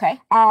 5. Okay.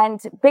 And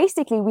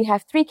basically, we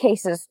have 3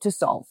 cases to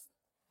solve.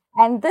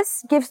 And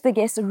this gives the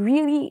guests a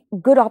really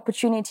good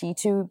opportunity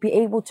to be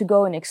able to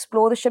go and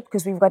explore the ship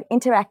because we've got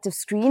interactive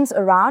screens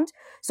around.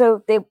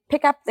 So they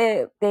pick up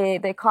their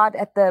card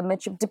at the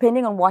midship,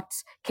 depending on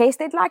what case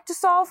they'd like to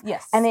solve.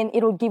 Yes. And then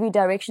it'll give you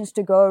directions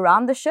to go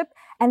around the ship.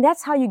 And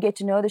that's how you get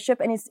to know the ship.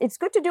 And it's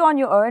good to do on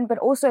your own, but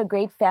also a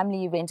great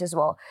family event as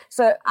well.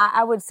 So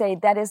I would say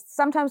that is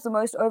sometimes the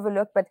most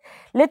overlooked, but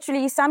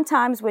literally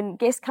sometimes when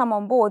guests come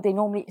on board, they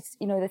normally, it's,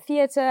 you know, the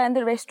theater and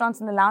the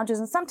restaurants and the lounges.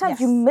 And sometimes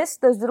you miss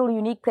those little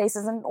unique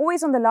places. And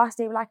always on the last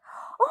day, we're like,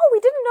 oh, we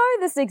didn't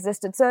know this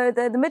existed. So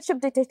the Midship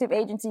Detective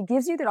Agency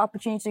gives you that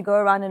opportunity to go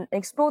around and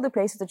explore the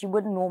places that you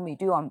wouldn't normally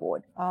do on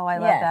board. Oh, I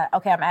love that.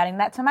 Okay, I'm adding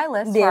that to my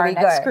list There for our we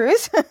next go.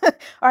 cruise.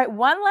 All right,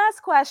 one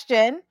last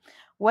question.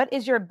 What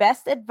is your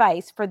best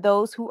advice for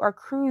those who are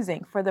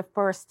cruising for the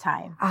first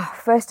time?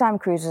 First time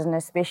cruisers, and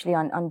especially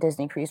on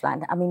Disney Cruise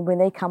Line, I mean, when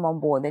they come on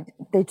board,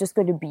 they're just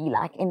going to be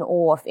like in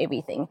awe of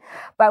everything.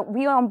 But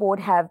we on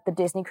board have the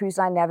Disney Cruise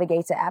Line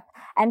Navigator app.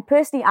 And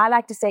personally, I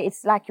like to say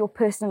it's like your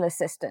personal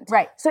assistant.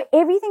 Right. So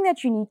everything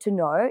that you need to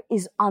know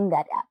is on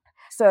that app.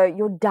 So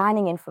your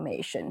dining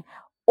information,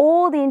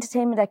 all the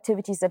entertainment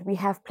activities that we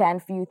have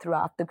planned for you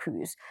throughout the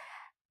cruise,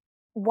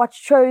 what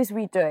shows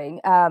we're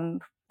doing,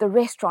 the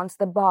restaurants,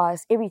 the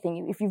bars,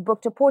 everything. If you've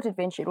booked a port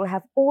adventure, it will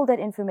have all that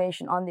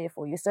information on there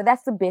for you. So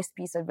that's the best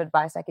piece of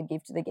advice I could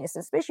give to the guests,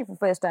 especially for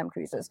first-time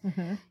cruisers.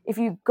 If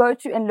you go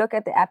to and look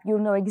at the app, you'll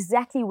know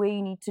exactly where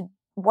you need to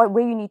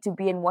where you need to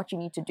be and what you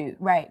need to do.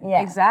 Right.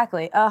 Yeah.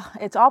 Exactly.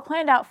 It's all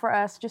planned out for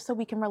us just so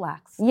we can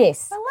relax.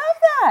 Yes. I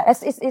love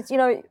that. It's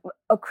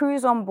a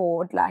cruise on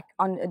board, like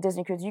on a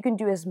Disney cruise, you can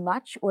do as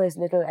much or as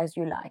little as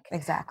you like.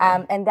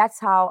 Exactly. And that's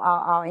how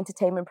our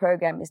entertainment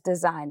program is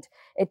designed.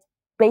 It's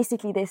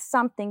basically, there's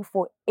something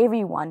for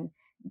everyone.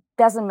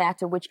 Doesn't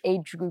matter which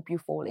age group you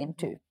fall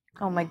into.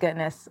 Oh my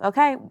goodness.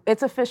 Okay,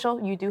 it's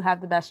official. You do have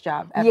the best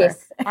job ever.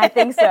 Yes, I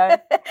think so.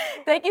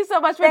 Thank you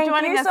so much for joining us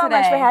today. Thank you so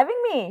much for having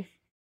me.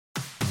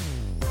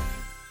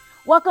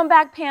 Welcome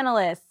back,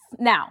 panelists.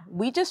 Now,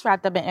 we just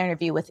wrapped up an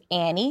interview with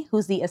Annie,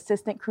 who's the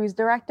assistant cruise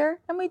director,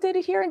 and we did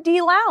it here in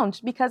D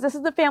Lounge because this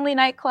is the family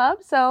nightclub,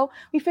 so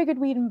we figured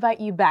we'd invite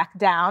you back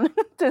down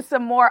to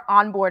some more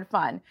onboard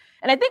fun.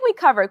 And I think we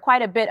covered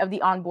quite a bit of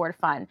the onboard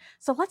fun.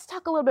 So let's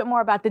talk a little bit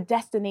more about the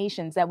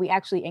destinations that we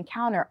actually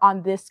encounter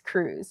on this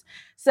cruise.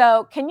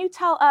 So can you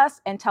tell us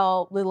and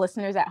tell the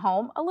listeners at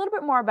home a little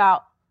bit more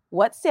about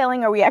what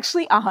sailing are we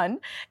actually on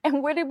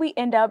and where did we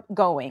end up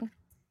going?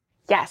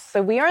 Yes,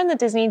 so we are in the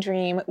Disney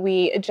Dream.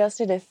 We just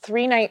did a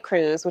 3-night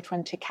cruise, which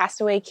went to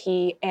Castaway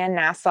Cay and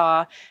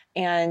Nassau.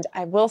 And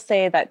I will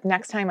say that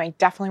next time I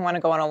definitely want to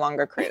go on a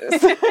longer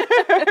cruise.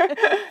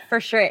 For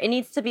sure. It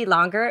needs to be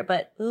longer,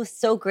 but it was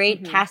so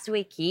great.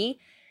 Castaway Cay.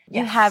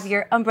 You have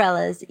your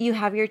umbrellas, you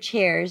have your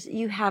chairs,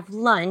 you have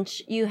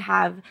lunch, you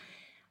have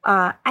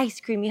ice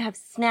cream, you have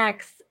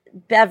snacks,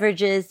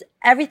 beverages.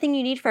 Everything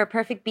you need for a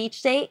perfect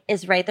beach day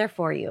is right there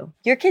for you.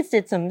 Your kids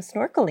did some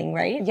snorkeling,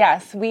 right?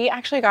 Yes, we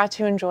actually got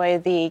to enjoy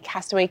the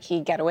Castaway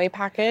Cay getaway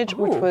package,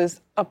 which was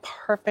a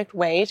perfect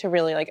way to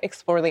really like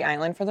explore the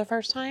island for the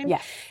first time.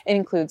 Yes. It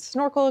includes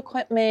snorkel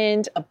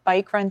equipment, a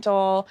bike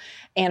rental,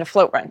 and a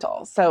float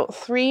rental. So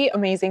 3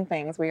 amazing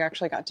things. We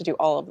actually got to do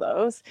all of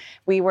those.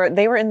 They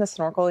were in the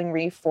snorkeling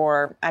reef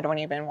for, I don't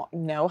even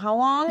know how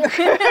long.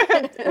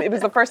 It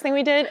was the first thing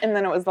we did, and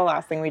then it was the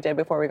last thing we did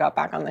before we got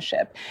back on the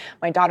ship.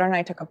 My daughter and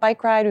I took a bike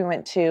ride. We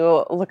went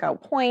to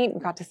Lookout Point. We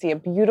got to see a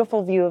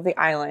beautiful view of the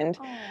island.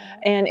 Aww.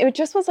 And it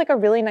just was like a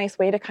really nice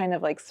way to kind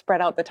of like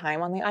spread out the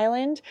time on the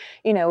island.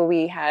 You know,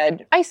 we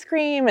had ice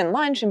cream and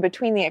lunch in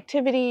between the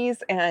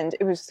activities, and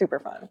it was super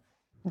fun.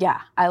 Yeah,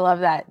 I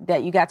love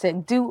that you got to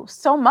do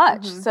so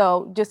much.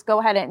 So just go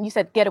ahead and, you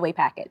said getaway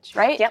package,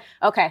 right? Yep.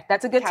 Okay,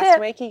 that's a good tip.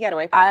 Castaway Cay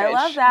getaway package. I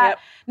love that. Yep.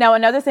 Now,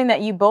 another thing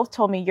that you both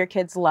told me your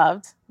kids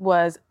loved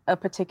was a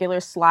particular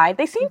slide.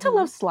 They seem to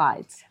love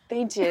slides.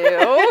 They do.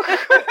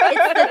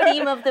 It's the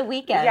theme of the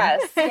weekend.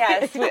 Yes.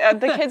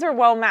 The kids are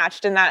well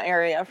matched in that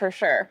area for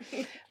sure.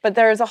 But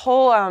there's a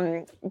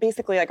whole,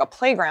 basically like a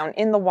playground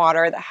in the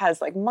water that has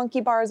like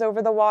monkey bars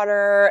over the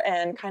water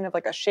and kind of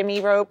like a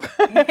shimmy rope.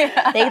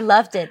 They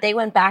loved it. They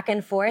went back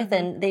and forth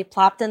and they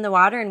plopped in the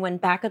water and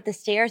went back up the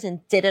stairs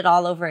and did it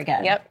all over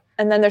again. Yep.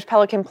 And then there's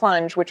Pelican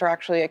Plunge, which are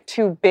actually like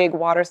 2 big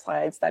water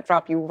slides that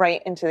drop you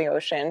right into the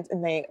ocean,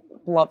 and they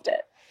loved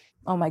it.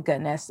 Oh my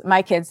goodness.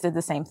 My kids did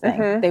the same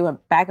thing. They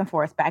went back and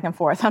forth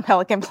on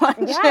Pelican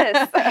Plunge.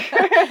 Yes.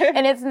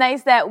 And it's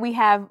nice that we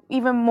have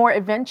even more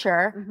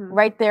adventure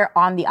right there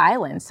on the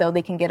island, so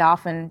they can get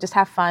off and just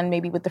have fun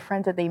maybe with the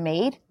friends that they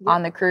made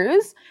on the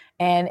cruise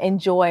and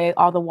enjoy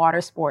all the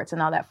water sports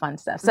and all that fun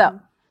stuff. So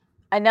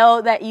I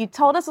know that you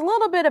told us a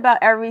little bit about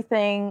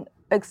everything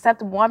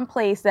except one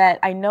place that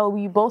I know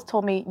you both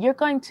told me you're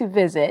going to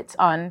visit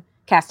on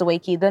Castaway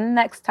Cay the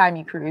next time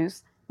you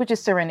cruise, which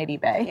is Serenity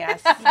Bay.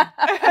 Yes.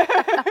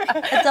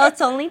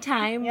 Adults only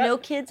time, no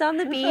kids on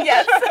the beach.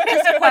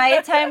 Just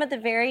quiet time at the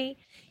very,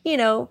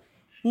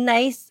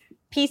 nice,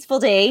 peaceful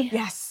day.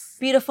 Yes.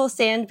 Beautiful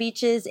sand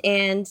beaches,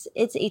 and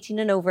it's 18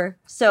 and over.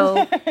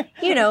 So,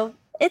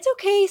 it's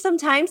okay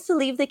sometimes to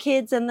leave the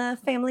kids in the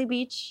family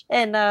beach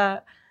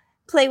and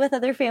play with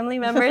other family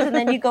members, and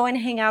then you go and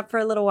hang out for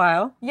a little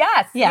while.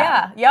 Yes.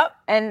 Yeah. Yep.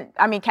 And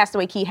I mean,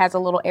 Castaway Cay has a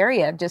little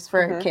area just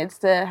for kids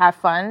to have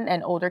fun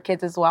and older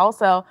kids as well.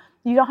 So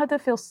you don't have to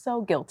feel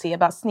so guilty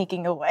about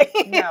sneaking away.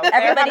 No, Everybody's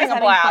having a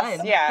having blast.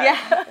 fun.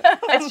 Yeah.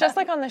 It's just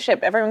like on the ship.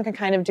 Everyone can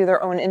kind of do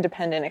their own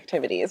independent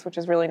activities, which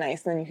is really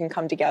nice. And then you can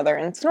come together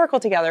and snorkel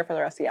together for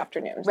the rest of the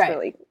afternoon. It's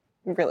really,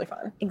 really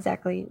fun.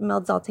 Exactly. It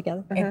melds all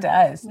together. It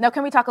does. Now,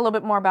 can we talk a little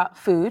bit more about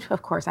food?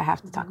 Of course, I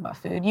have to talk about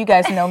food. You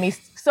guys know me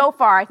so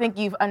far. I think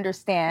you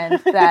understand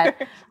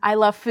that I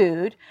love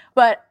food.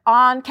 But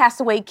on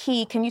Castaway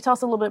Cay, can you tell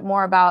us a little bit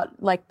more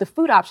about like the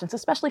food options,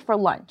 especially for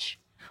lunch?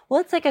 Well,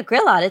 it's like a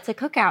grill out. It's a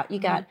cookout.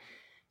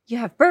 You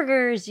have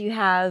burgers, you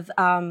have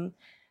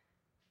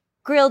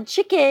grilled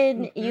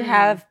chicken, you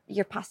have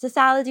your pasta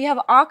salads, you have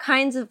all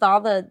kinds of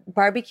all the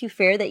barbecue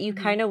fare that you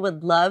kind of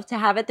would love to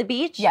have at the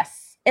beach.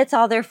 Yes. It's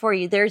all there for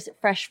you. There's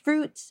fresh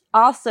fruits,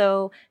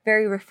 also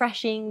very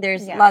refreshing.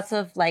 There's lots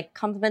of like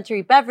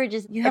complimentary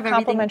beverages. You have a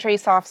complimentary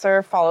soft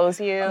serve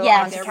follows you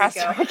on the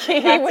Castaway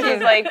Cay, which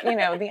is like,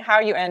 how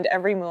you end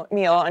every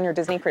meal on your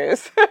Disney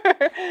cruise.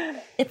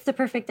 It's the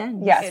perfect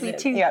end. Yes. Sweet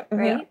tooth, Yep.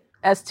 right?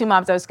 as two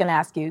moms, I was going to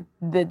ask you,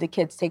 did the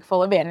kids take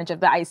full advantage of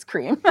the ice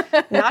cream?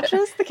 Not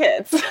just the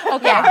kids. Okay,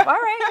 all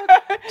right.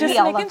 Just We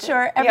all making loved it.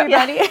 sure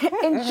everybody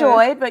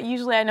enjoyed, but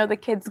usually I know the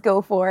kids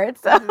go for it.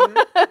 So,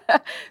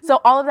 so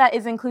all of that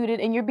is included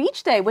in your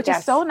beach day, which is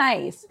Yes. so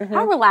nice.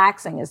 How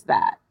relaxing is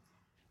that?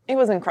 It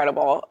was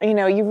incredible. You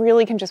know, you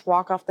really can just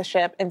walk off the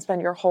ship and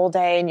spend your whole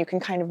day, and you can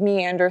kind of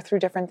meander through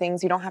different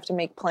things. You don't have to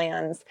make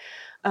plans.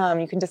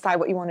 You can decide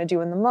what you want to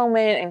do in the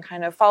moment and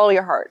kind of follow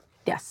your heart.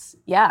 Yes.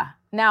 Yeah.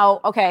 Now,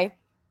 okay.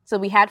 So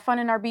we had fun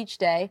in our beach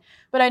day,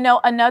 but I know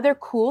another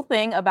cool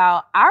thing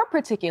about our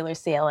particular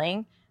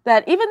sailing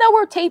that even though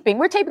we're taping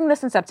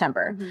this in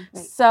September.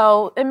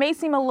 So it may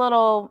seem a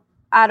little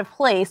out of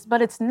place,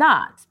 but it's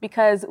not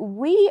because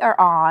we are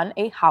on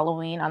a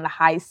Halloween on the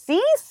high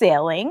seas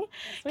sailing.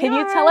 Can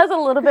you tell us a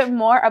little bit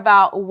more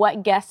about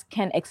what guests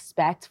can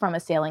expect from a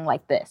sailing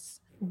like this?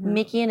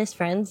 Mickey and his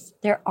friends,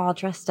 they're all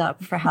dressed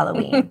up for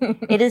Halloween.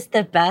 It is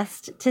the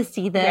best to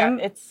see them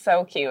it's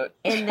so cute.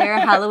 in their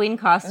Halloween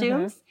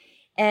costumes.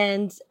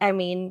 And I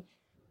mean,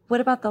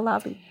 what about the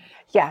lobby?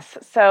 Yes,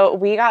 so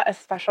we got a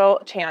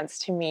special chance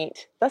to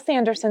meet the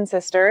Sanderson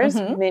sisters,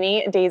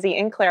 Minnie, Daisy,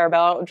 and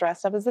Clarabelle,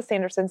 dressed up as the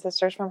Sanderson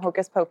sisters from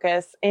Hocus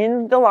Pocus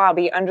in the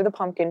lobby under the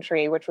pumpkin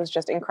tree, which was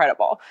just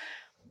incredible.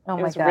 Oh It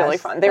my was gosh. really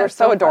fun. They were That's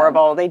so fun.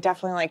 adorable. They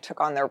definitely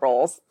took on their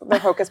roles, their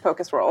Hocus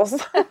Pocus roles.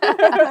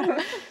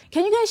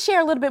 Can you guys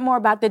share a little bit more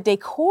about the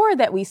decor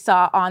that we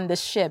saw on the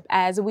ship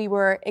as we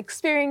were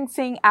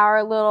experiencing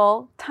our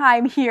little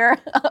time here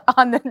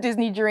on the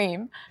Disney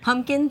Dream?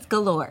 Pumpkins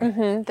galore.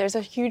 There's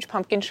a huge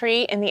pumpkin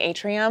tree in the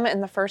atrium,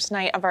 and the first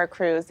night of our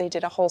cruise, they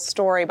did a whole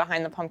story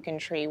behind the pumpkin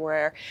tree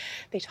where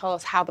they tell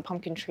us how the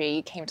pumpkin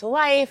tree came to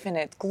life, and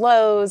it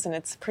glows, and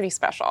it's pretty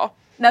special.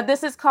 Now,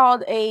 this is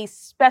called a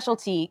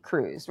specialty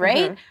cruise,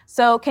 right?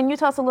 So can you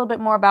tell us a little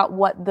bit more about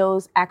what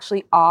those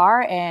actually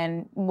are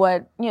and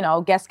what,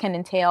 guests can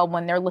entail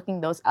when they're looking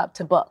those up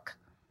to book?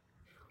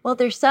 Well,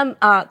 there's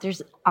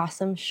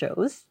awesome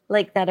shows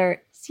like that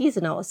are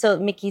seasonal. So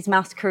Mickey's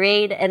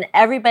Masquerade, and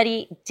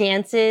everybody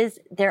dances.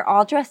 They're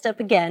all dressed up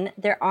again.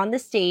 They're on the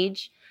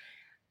stage,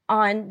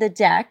 on the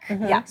deck.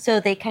 Yeah. So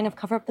they kind of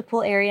cover up the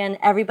pool area, and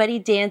everybody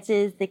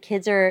dances. The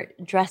kids are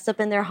dressed up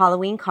in their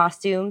Halloween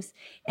costumes.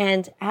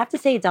 And I have to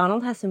say,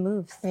 Donald has some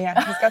moves.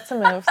 Yeah, he's got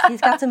some moves.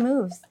 He's got some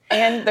moves.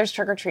 And there's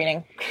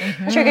trick-or-treating.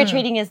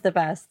 Trick-or-treating is the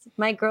best.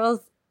 My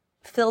girls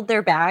filled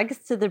their bags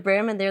to the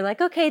brim, and they're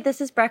like, okay, this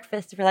is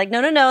breakfast. We're like,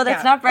 no,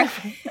 that's not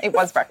breakfast. It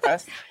was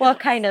breakfast. Well,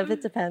 kind of.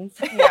 It depends.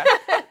 Yeah.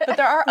 But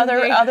there are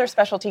other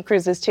specialty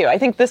cruises too. I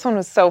think this one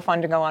was so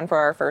fun to go on for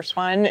our first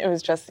one. It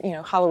was just,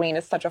 Halloween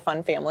is such a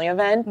fun family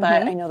event,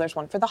 but I know there's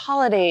one for the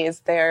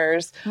holidays.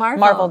 There's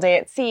Marvel Day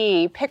at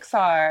Sea,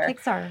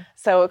 Pixar.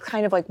 So it's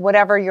kind of like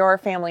whatever your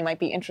family might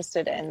be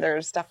interested in.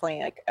 There's definitely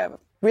like a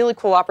really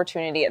cool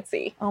opportunity at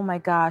sea. Oh my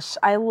gosh.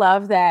 I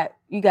love that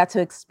you got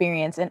to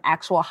experience an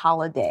actual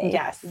holiday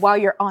Yes. while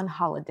you're on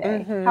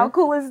holiday. How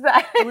cool is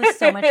that? It was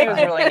so much It was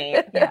fun. really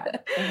neat.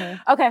 Yeah.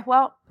 Okay,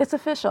 well, it's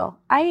official.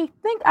 I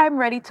think I'm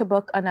ready to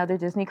book another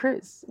Disney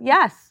cruise.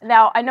 Yes.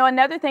 Now, I know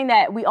another thing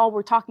that we all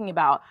were talking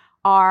about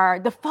are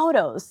the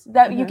photos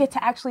that you get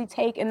to actually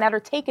take and that are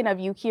taken of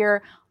you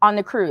here on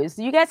the cruise.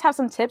 Do you guys have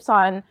some tips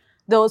on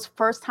those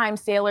first-time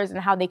sailors and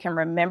how they can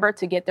remember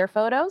to get their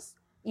photos?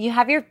 You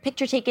have your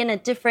picture taken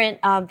at different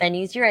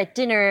venues. You're at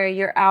dinner,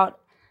 you're out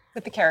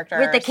With the characters.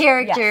 with the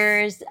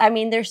characters. I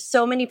mean, there's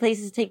so many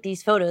places to take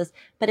these photos,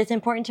 but it's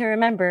important to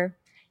remember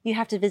you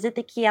have to visit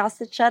the kiosks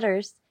at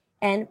Shutters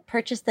and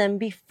purchase them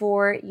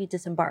before you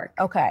disembark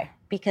Okay.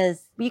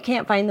 because you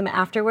can't find them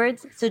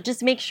afterwards. So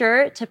just make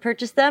sure to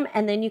purchase them,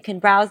 and then you can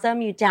browse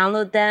them, you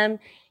download them,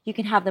 you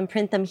can have them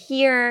print them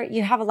here.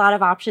 You have a lot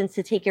of options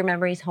to take your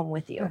memories home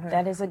with you.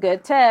 That is a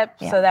good tip.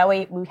 So that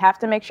way we have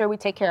to make sure we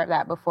take care of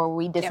that before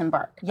we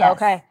disembark. Yes.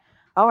 Okay.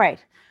 All right.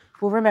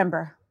 We'll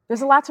remember.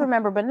 There's a lot to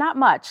remember, but not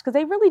much because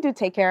they really do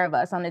take care of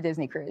us on a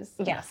Disney cruise.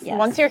 Yes. Yes.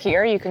 Once you're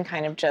here, you can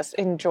kind of just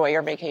enjoy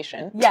your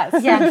vacation. Yes,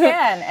 you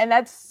can. And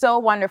that's so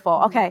wonderful.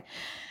 Okay.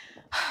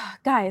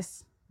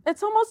 Guys,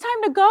 it's almost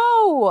time to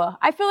go.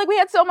 I feel like we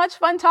had so much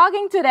fun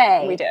talking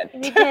today. We did.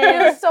 It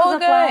was so It was a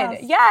good.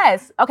 blast.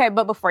 Yes. Okay,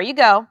 but before you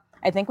go,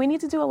 I think we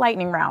need to do a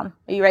lightning round.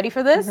 Are you ready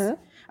for this? All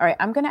right,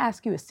 I'm going to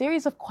ask you a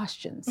series of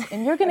questions,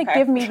 and you're going to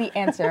give me the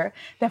answer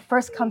that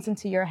first comes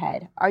into your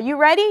head. Are you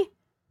ready?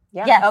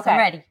 Yeah. Yes, Okay. I'm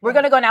ready. We're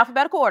going to go in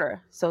alphabetical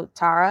order. So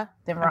Tara,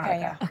 then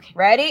Veronica. yeah.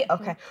 Ready?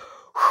 Okay.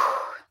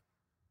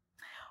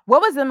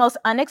 What was the most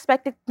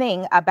unexpected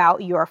thing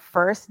about your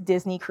first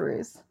Disney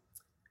cruise?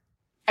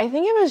 I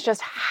think it was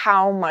just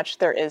how much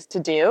there is to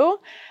do.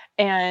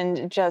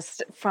 And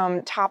just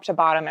from top to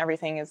bottom,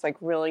 everything is like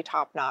really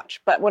top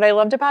notch. But what I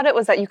loved about it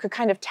was that you could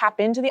kind of tap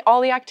into all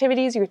the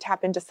activities. You could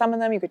tap into some of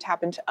them. You could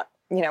tap into,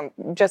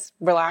 just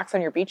relax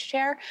on your beach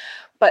chair.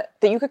 But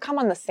that you could come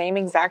on the same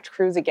exact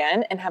cruise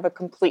again and have a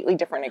completely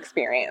different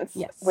experience.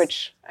 Yes.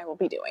 Which I will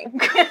be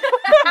doing.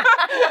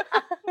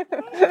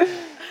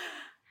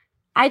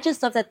 I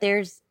just love that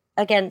there's,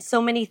 again,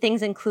 so many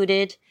things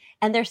included,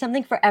 and there's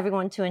something for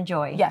everyone to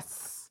enjoy.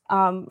 Yes.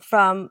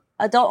 from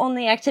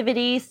adult-only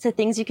activities to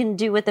things you can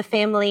do with the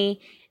family.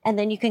 And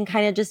then you can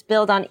kind of just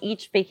build on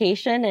each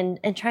vacation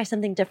and try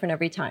something different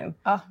every time.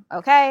 Oh,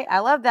 okay. I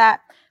love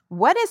that.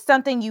 What is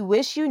something you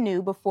wish you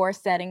knew before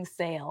setting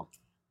sail?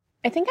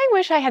 I think I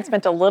wish I had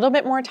spent a little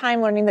bit more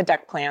time learning the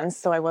deck plans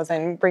so I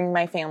wasn't bringing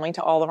my family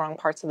to all the wrong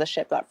parts of the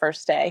ship that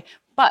first day.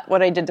 But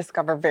what I did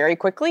discover very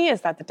quickly is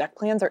that the deck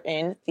plans are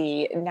in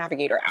the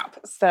Navigator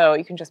app. So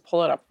you can just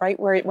pull it up right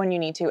when you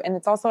need to. And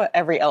it's also at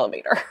every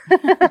elevator.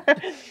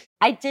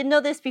 I did know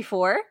this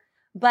before,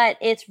 but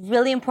it's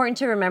really important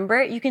to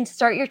remember. You can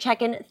start your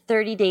check-in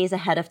 30 days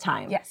ahead of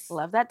time. Yes.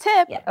 Love that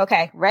tip. Yep.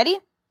 Okay, ready?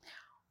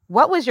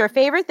 What was your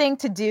favorite thing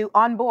to do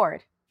on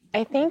board?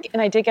 I think,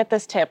 and I did get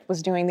this tip,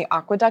 was doing the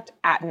aqueduct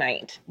at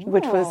night,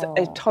 which was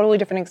a totally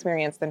different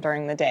experience than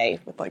during the day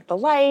with like the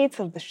lights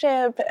of the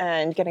ship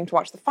and getting to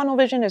watch the funnel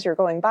vision as you're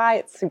going by.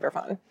 It's super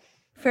fun.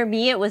 For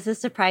me, it was a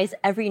surprise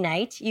every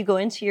night. You go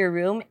into your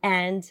room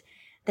and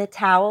the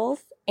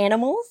towels,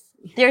 animals,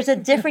 there's a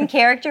different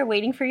character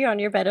waiting for you on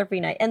your bed every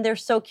night. And they're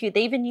so cute.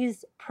 They even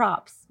use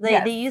props.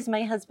 They use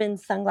my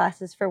husband's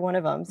sunglasses for one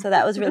of them. So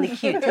that was really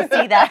cute to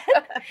see that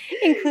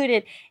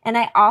included. And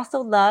I also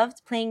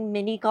loved playing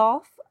mini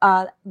golf.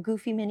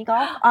 Goofy mini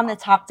golf on the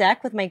top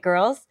deck with my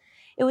girls.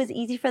 It was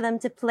easy for them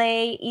to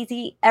play,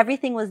 easy.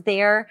 Everything was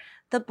there.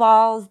 The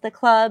balls, the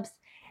clubs.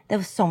 That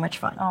was so much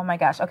fun. Oh my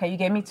gosh. Okay, you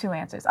gave me 2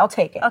 answers. I'll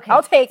take it. Okay,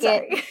 I'll take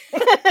sorry. it.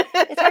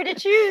 It's hard to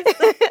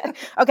choose.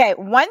 Okay,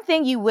 one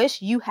thing you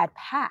wish you had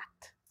packed.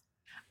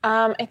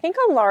 I think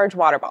a large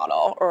water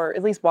bottle, or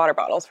at least water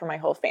bottles for my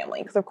whole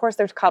family. Because of course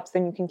there's cups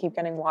and you can keep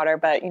getting water,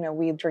 but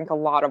we drink a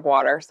lot of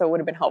water. So it would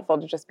have been helpful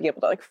to just be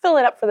able to like fill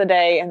it up for the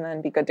day and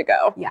then be good to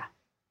go. Yeah.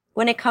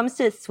 When it comes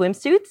to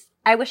swimsuits,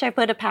 I wish I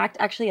would have packed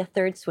actually a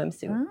third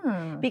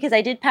swimsuit. Because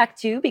I did pack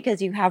 2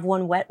 because you have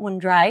one wet, one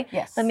dry.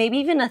 Yes. But maybe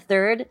even a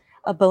third,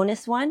 a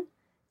bonus one,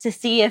 to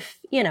see if,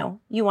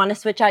 you want to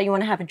switch out, you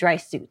want to have a dry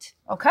suit.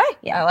 Okay.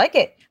 Yeah. I like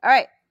it. All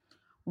right.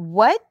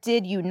 What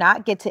did you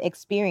not get to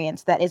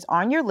experience that is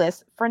on your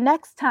list for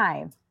next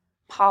time?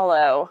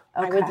 Palo.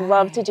 I would Okay.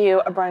 love to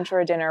do a brunch or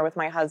a dinner with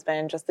my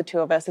husband, just the 2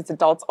 of us. It's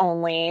adults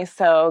only.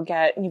 So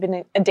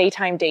even a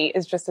daytime date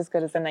is just as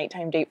good as a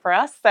nighttime date for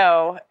us.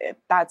 So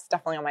that's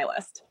definitely on my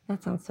list.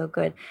 That sounds so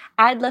good.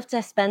 I'd love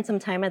to spend some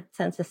time at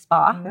Sensa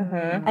Spa.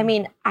 Mm-hmm. I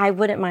mean, I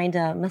wouldn't mind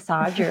a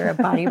massage or a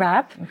body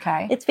wrap.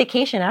 Okay. It's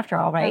vacation after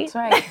all, right?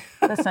 That's right.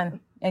 Listen,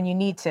 and you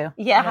need to.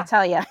 Yeah. I'm gonna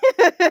tell you.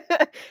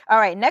 All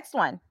right, next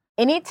one.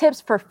 Any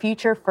tips for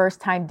future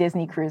first-time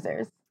Disney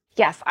cruisers?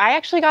 Yes, I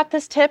actually got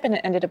this tip and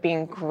it ended up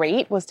being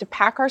great, was to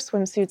pack our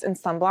swimsuits and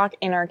sunblock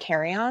in our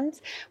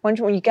carry-ons. When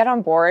you get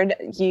on board,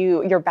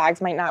 your bags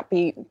might not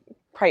be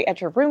quite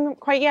at your room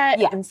quite yet.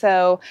 Yeah. And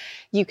so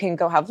you can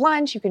go have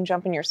lunch, you can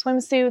jump in your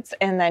swimsuits,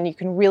 and then you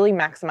can really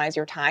maximize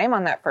your time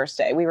on that first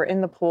day. We were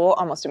in the pool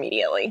almost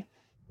immediately.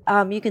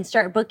 You can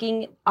start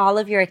booking all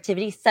of your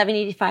activities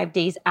 75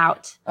 days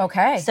out.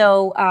 Okay.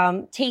 So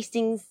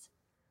tastings,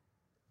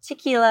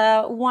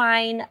 tequila,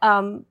 wine,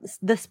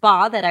 the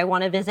spa that I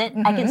want to visit.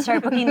 I can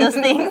start booking those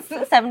things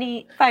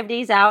 75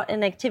 days out,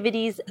 and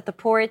activities at the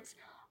ports,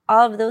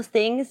 all of those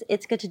things.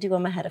 It's good to do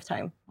them ahead of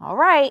time. All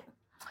right.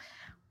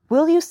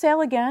 Will you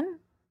sail again?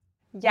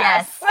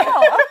 Yes.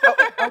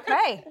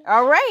 Okay.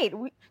 All right.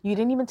 You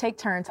didn't even take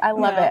turns. I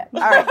love it.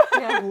 All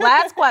right.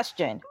 Last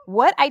question.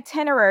 What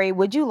itinerary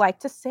would you like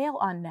to sail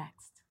on next?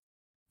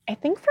 I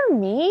think for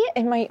me,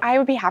 I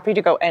would be happy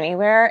to go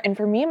anywhere. And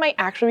for me, it might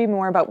actually be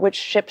more about which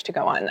ship to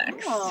go on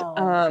next.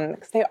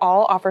 Because they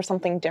all offer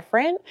something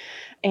different.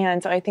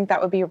 And so I think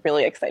that would be a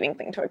really exciting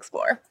thing to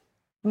explore.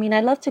 I mean,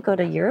 I'd love to go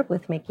to Europe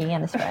with Mickey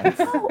and his friends.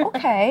 Oh,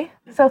 okay.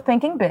 So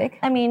thinking big.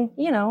 I mean,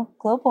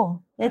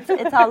 global.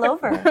 It's all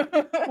over.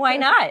 Why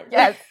not?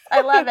 Yes,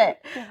 I love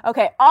it.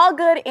 Okay, all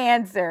good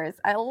answers.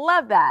 I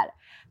love that.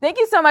 Thank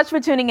you so much for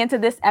tuning into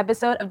this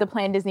episode of the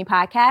Plan Disney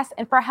podcast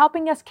and for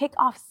helping us kick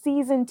off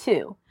season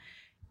 2.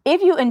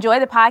 If you enjoy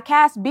the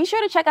podcast, be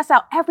sure to check us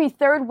out every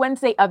 3rd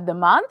Wednesday of the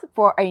month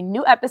for a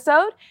new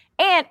episode.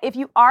 And if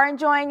you are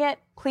enjoying it,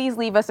 please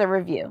leave us a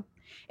review.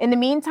 In the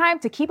meantime,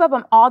 to keep up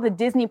on all the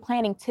Disney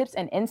planning tips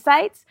and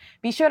insights,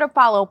 be sure to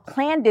follow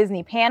Plan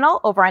Disney Panel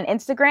over on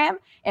Instagram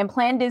and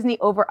Plan Disney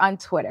over on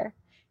Twitter.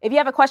 If you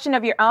have a question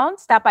of your own,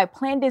 stop by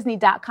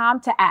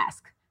plandisney.com to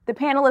ask. The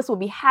panelists will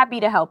be happy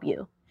to help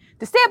you.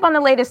 To stay up on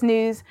the latest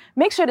news,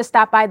 make sure to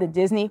stop by the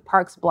Disney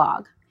Parks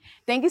blog.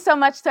 Thank you so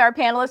much to our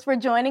panelists for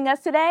joining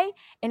us today,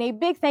 and a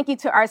big thank you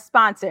to our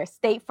sponsor,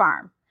 State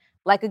Farm.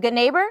 Like a good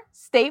neighbor,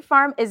 State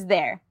Farm is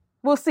there.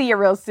 We'll see you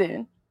real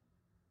soon.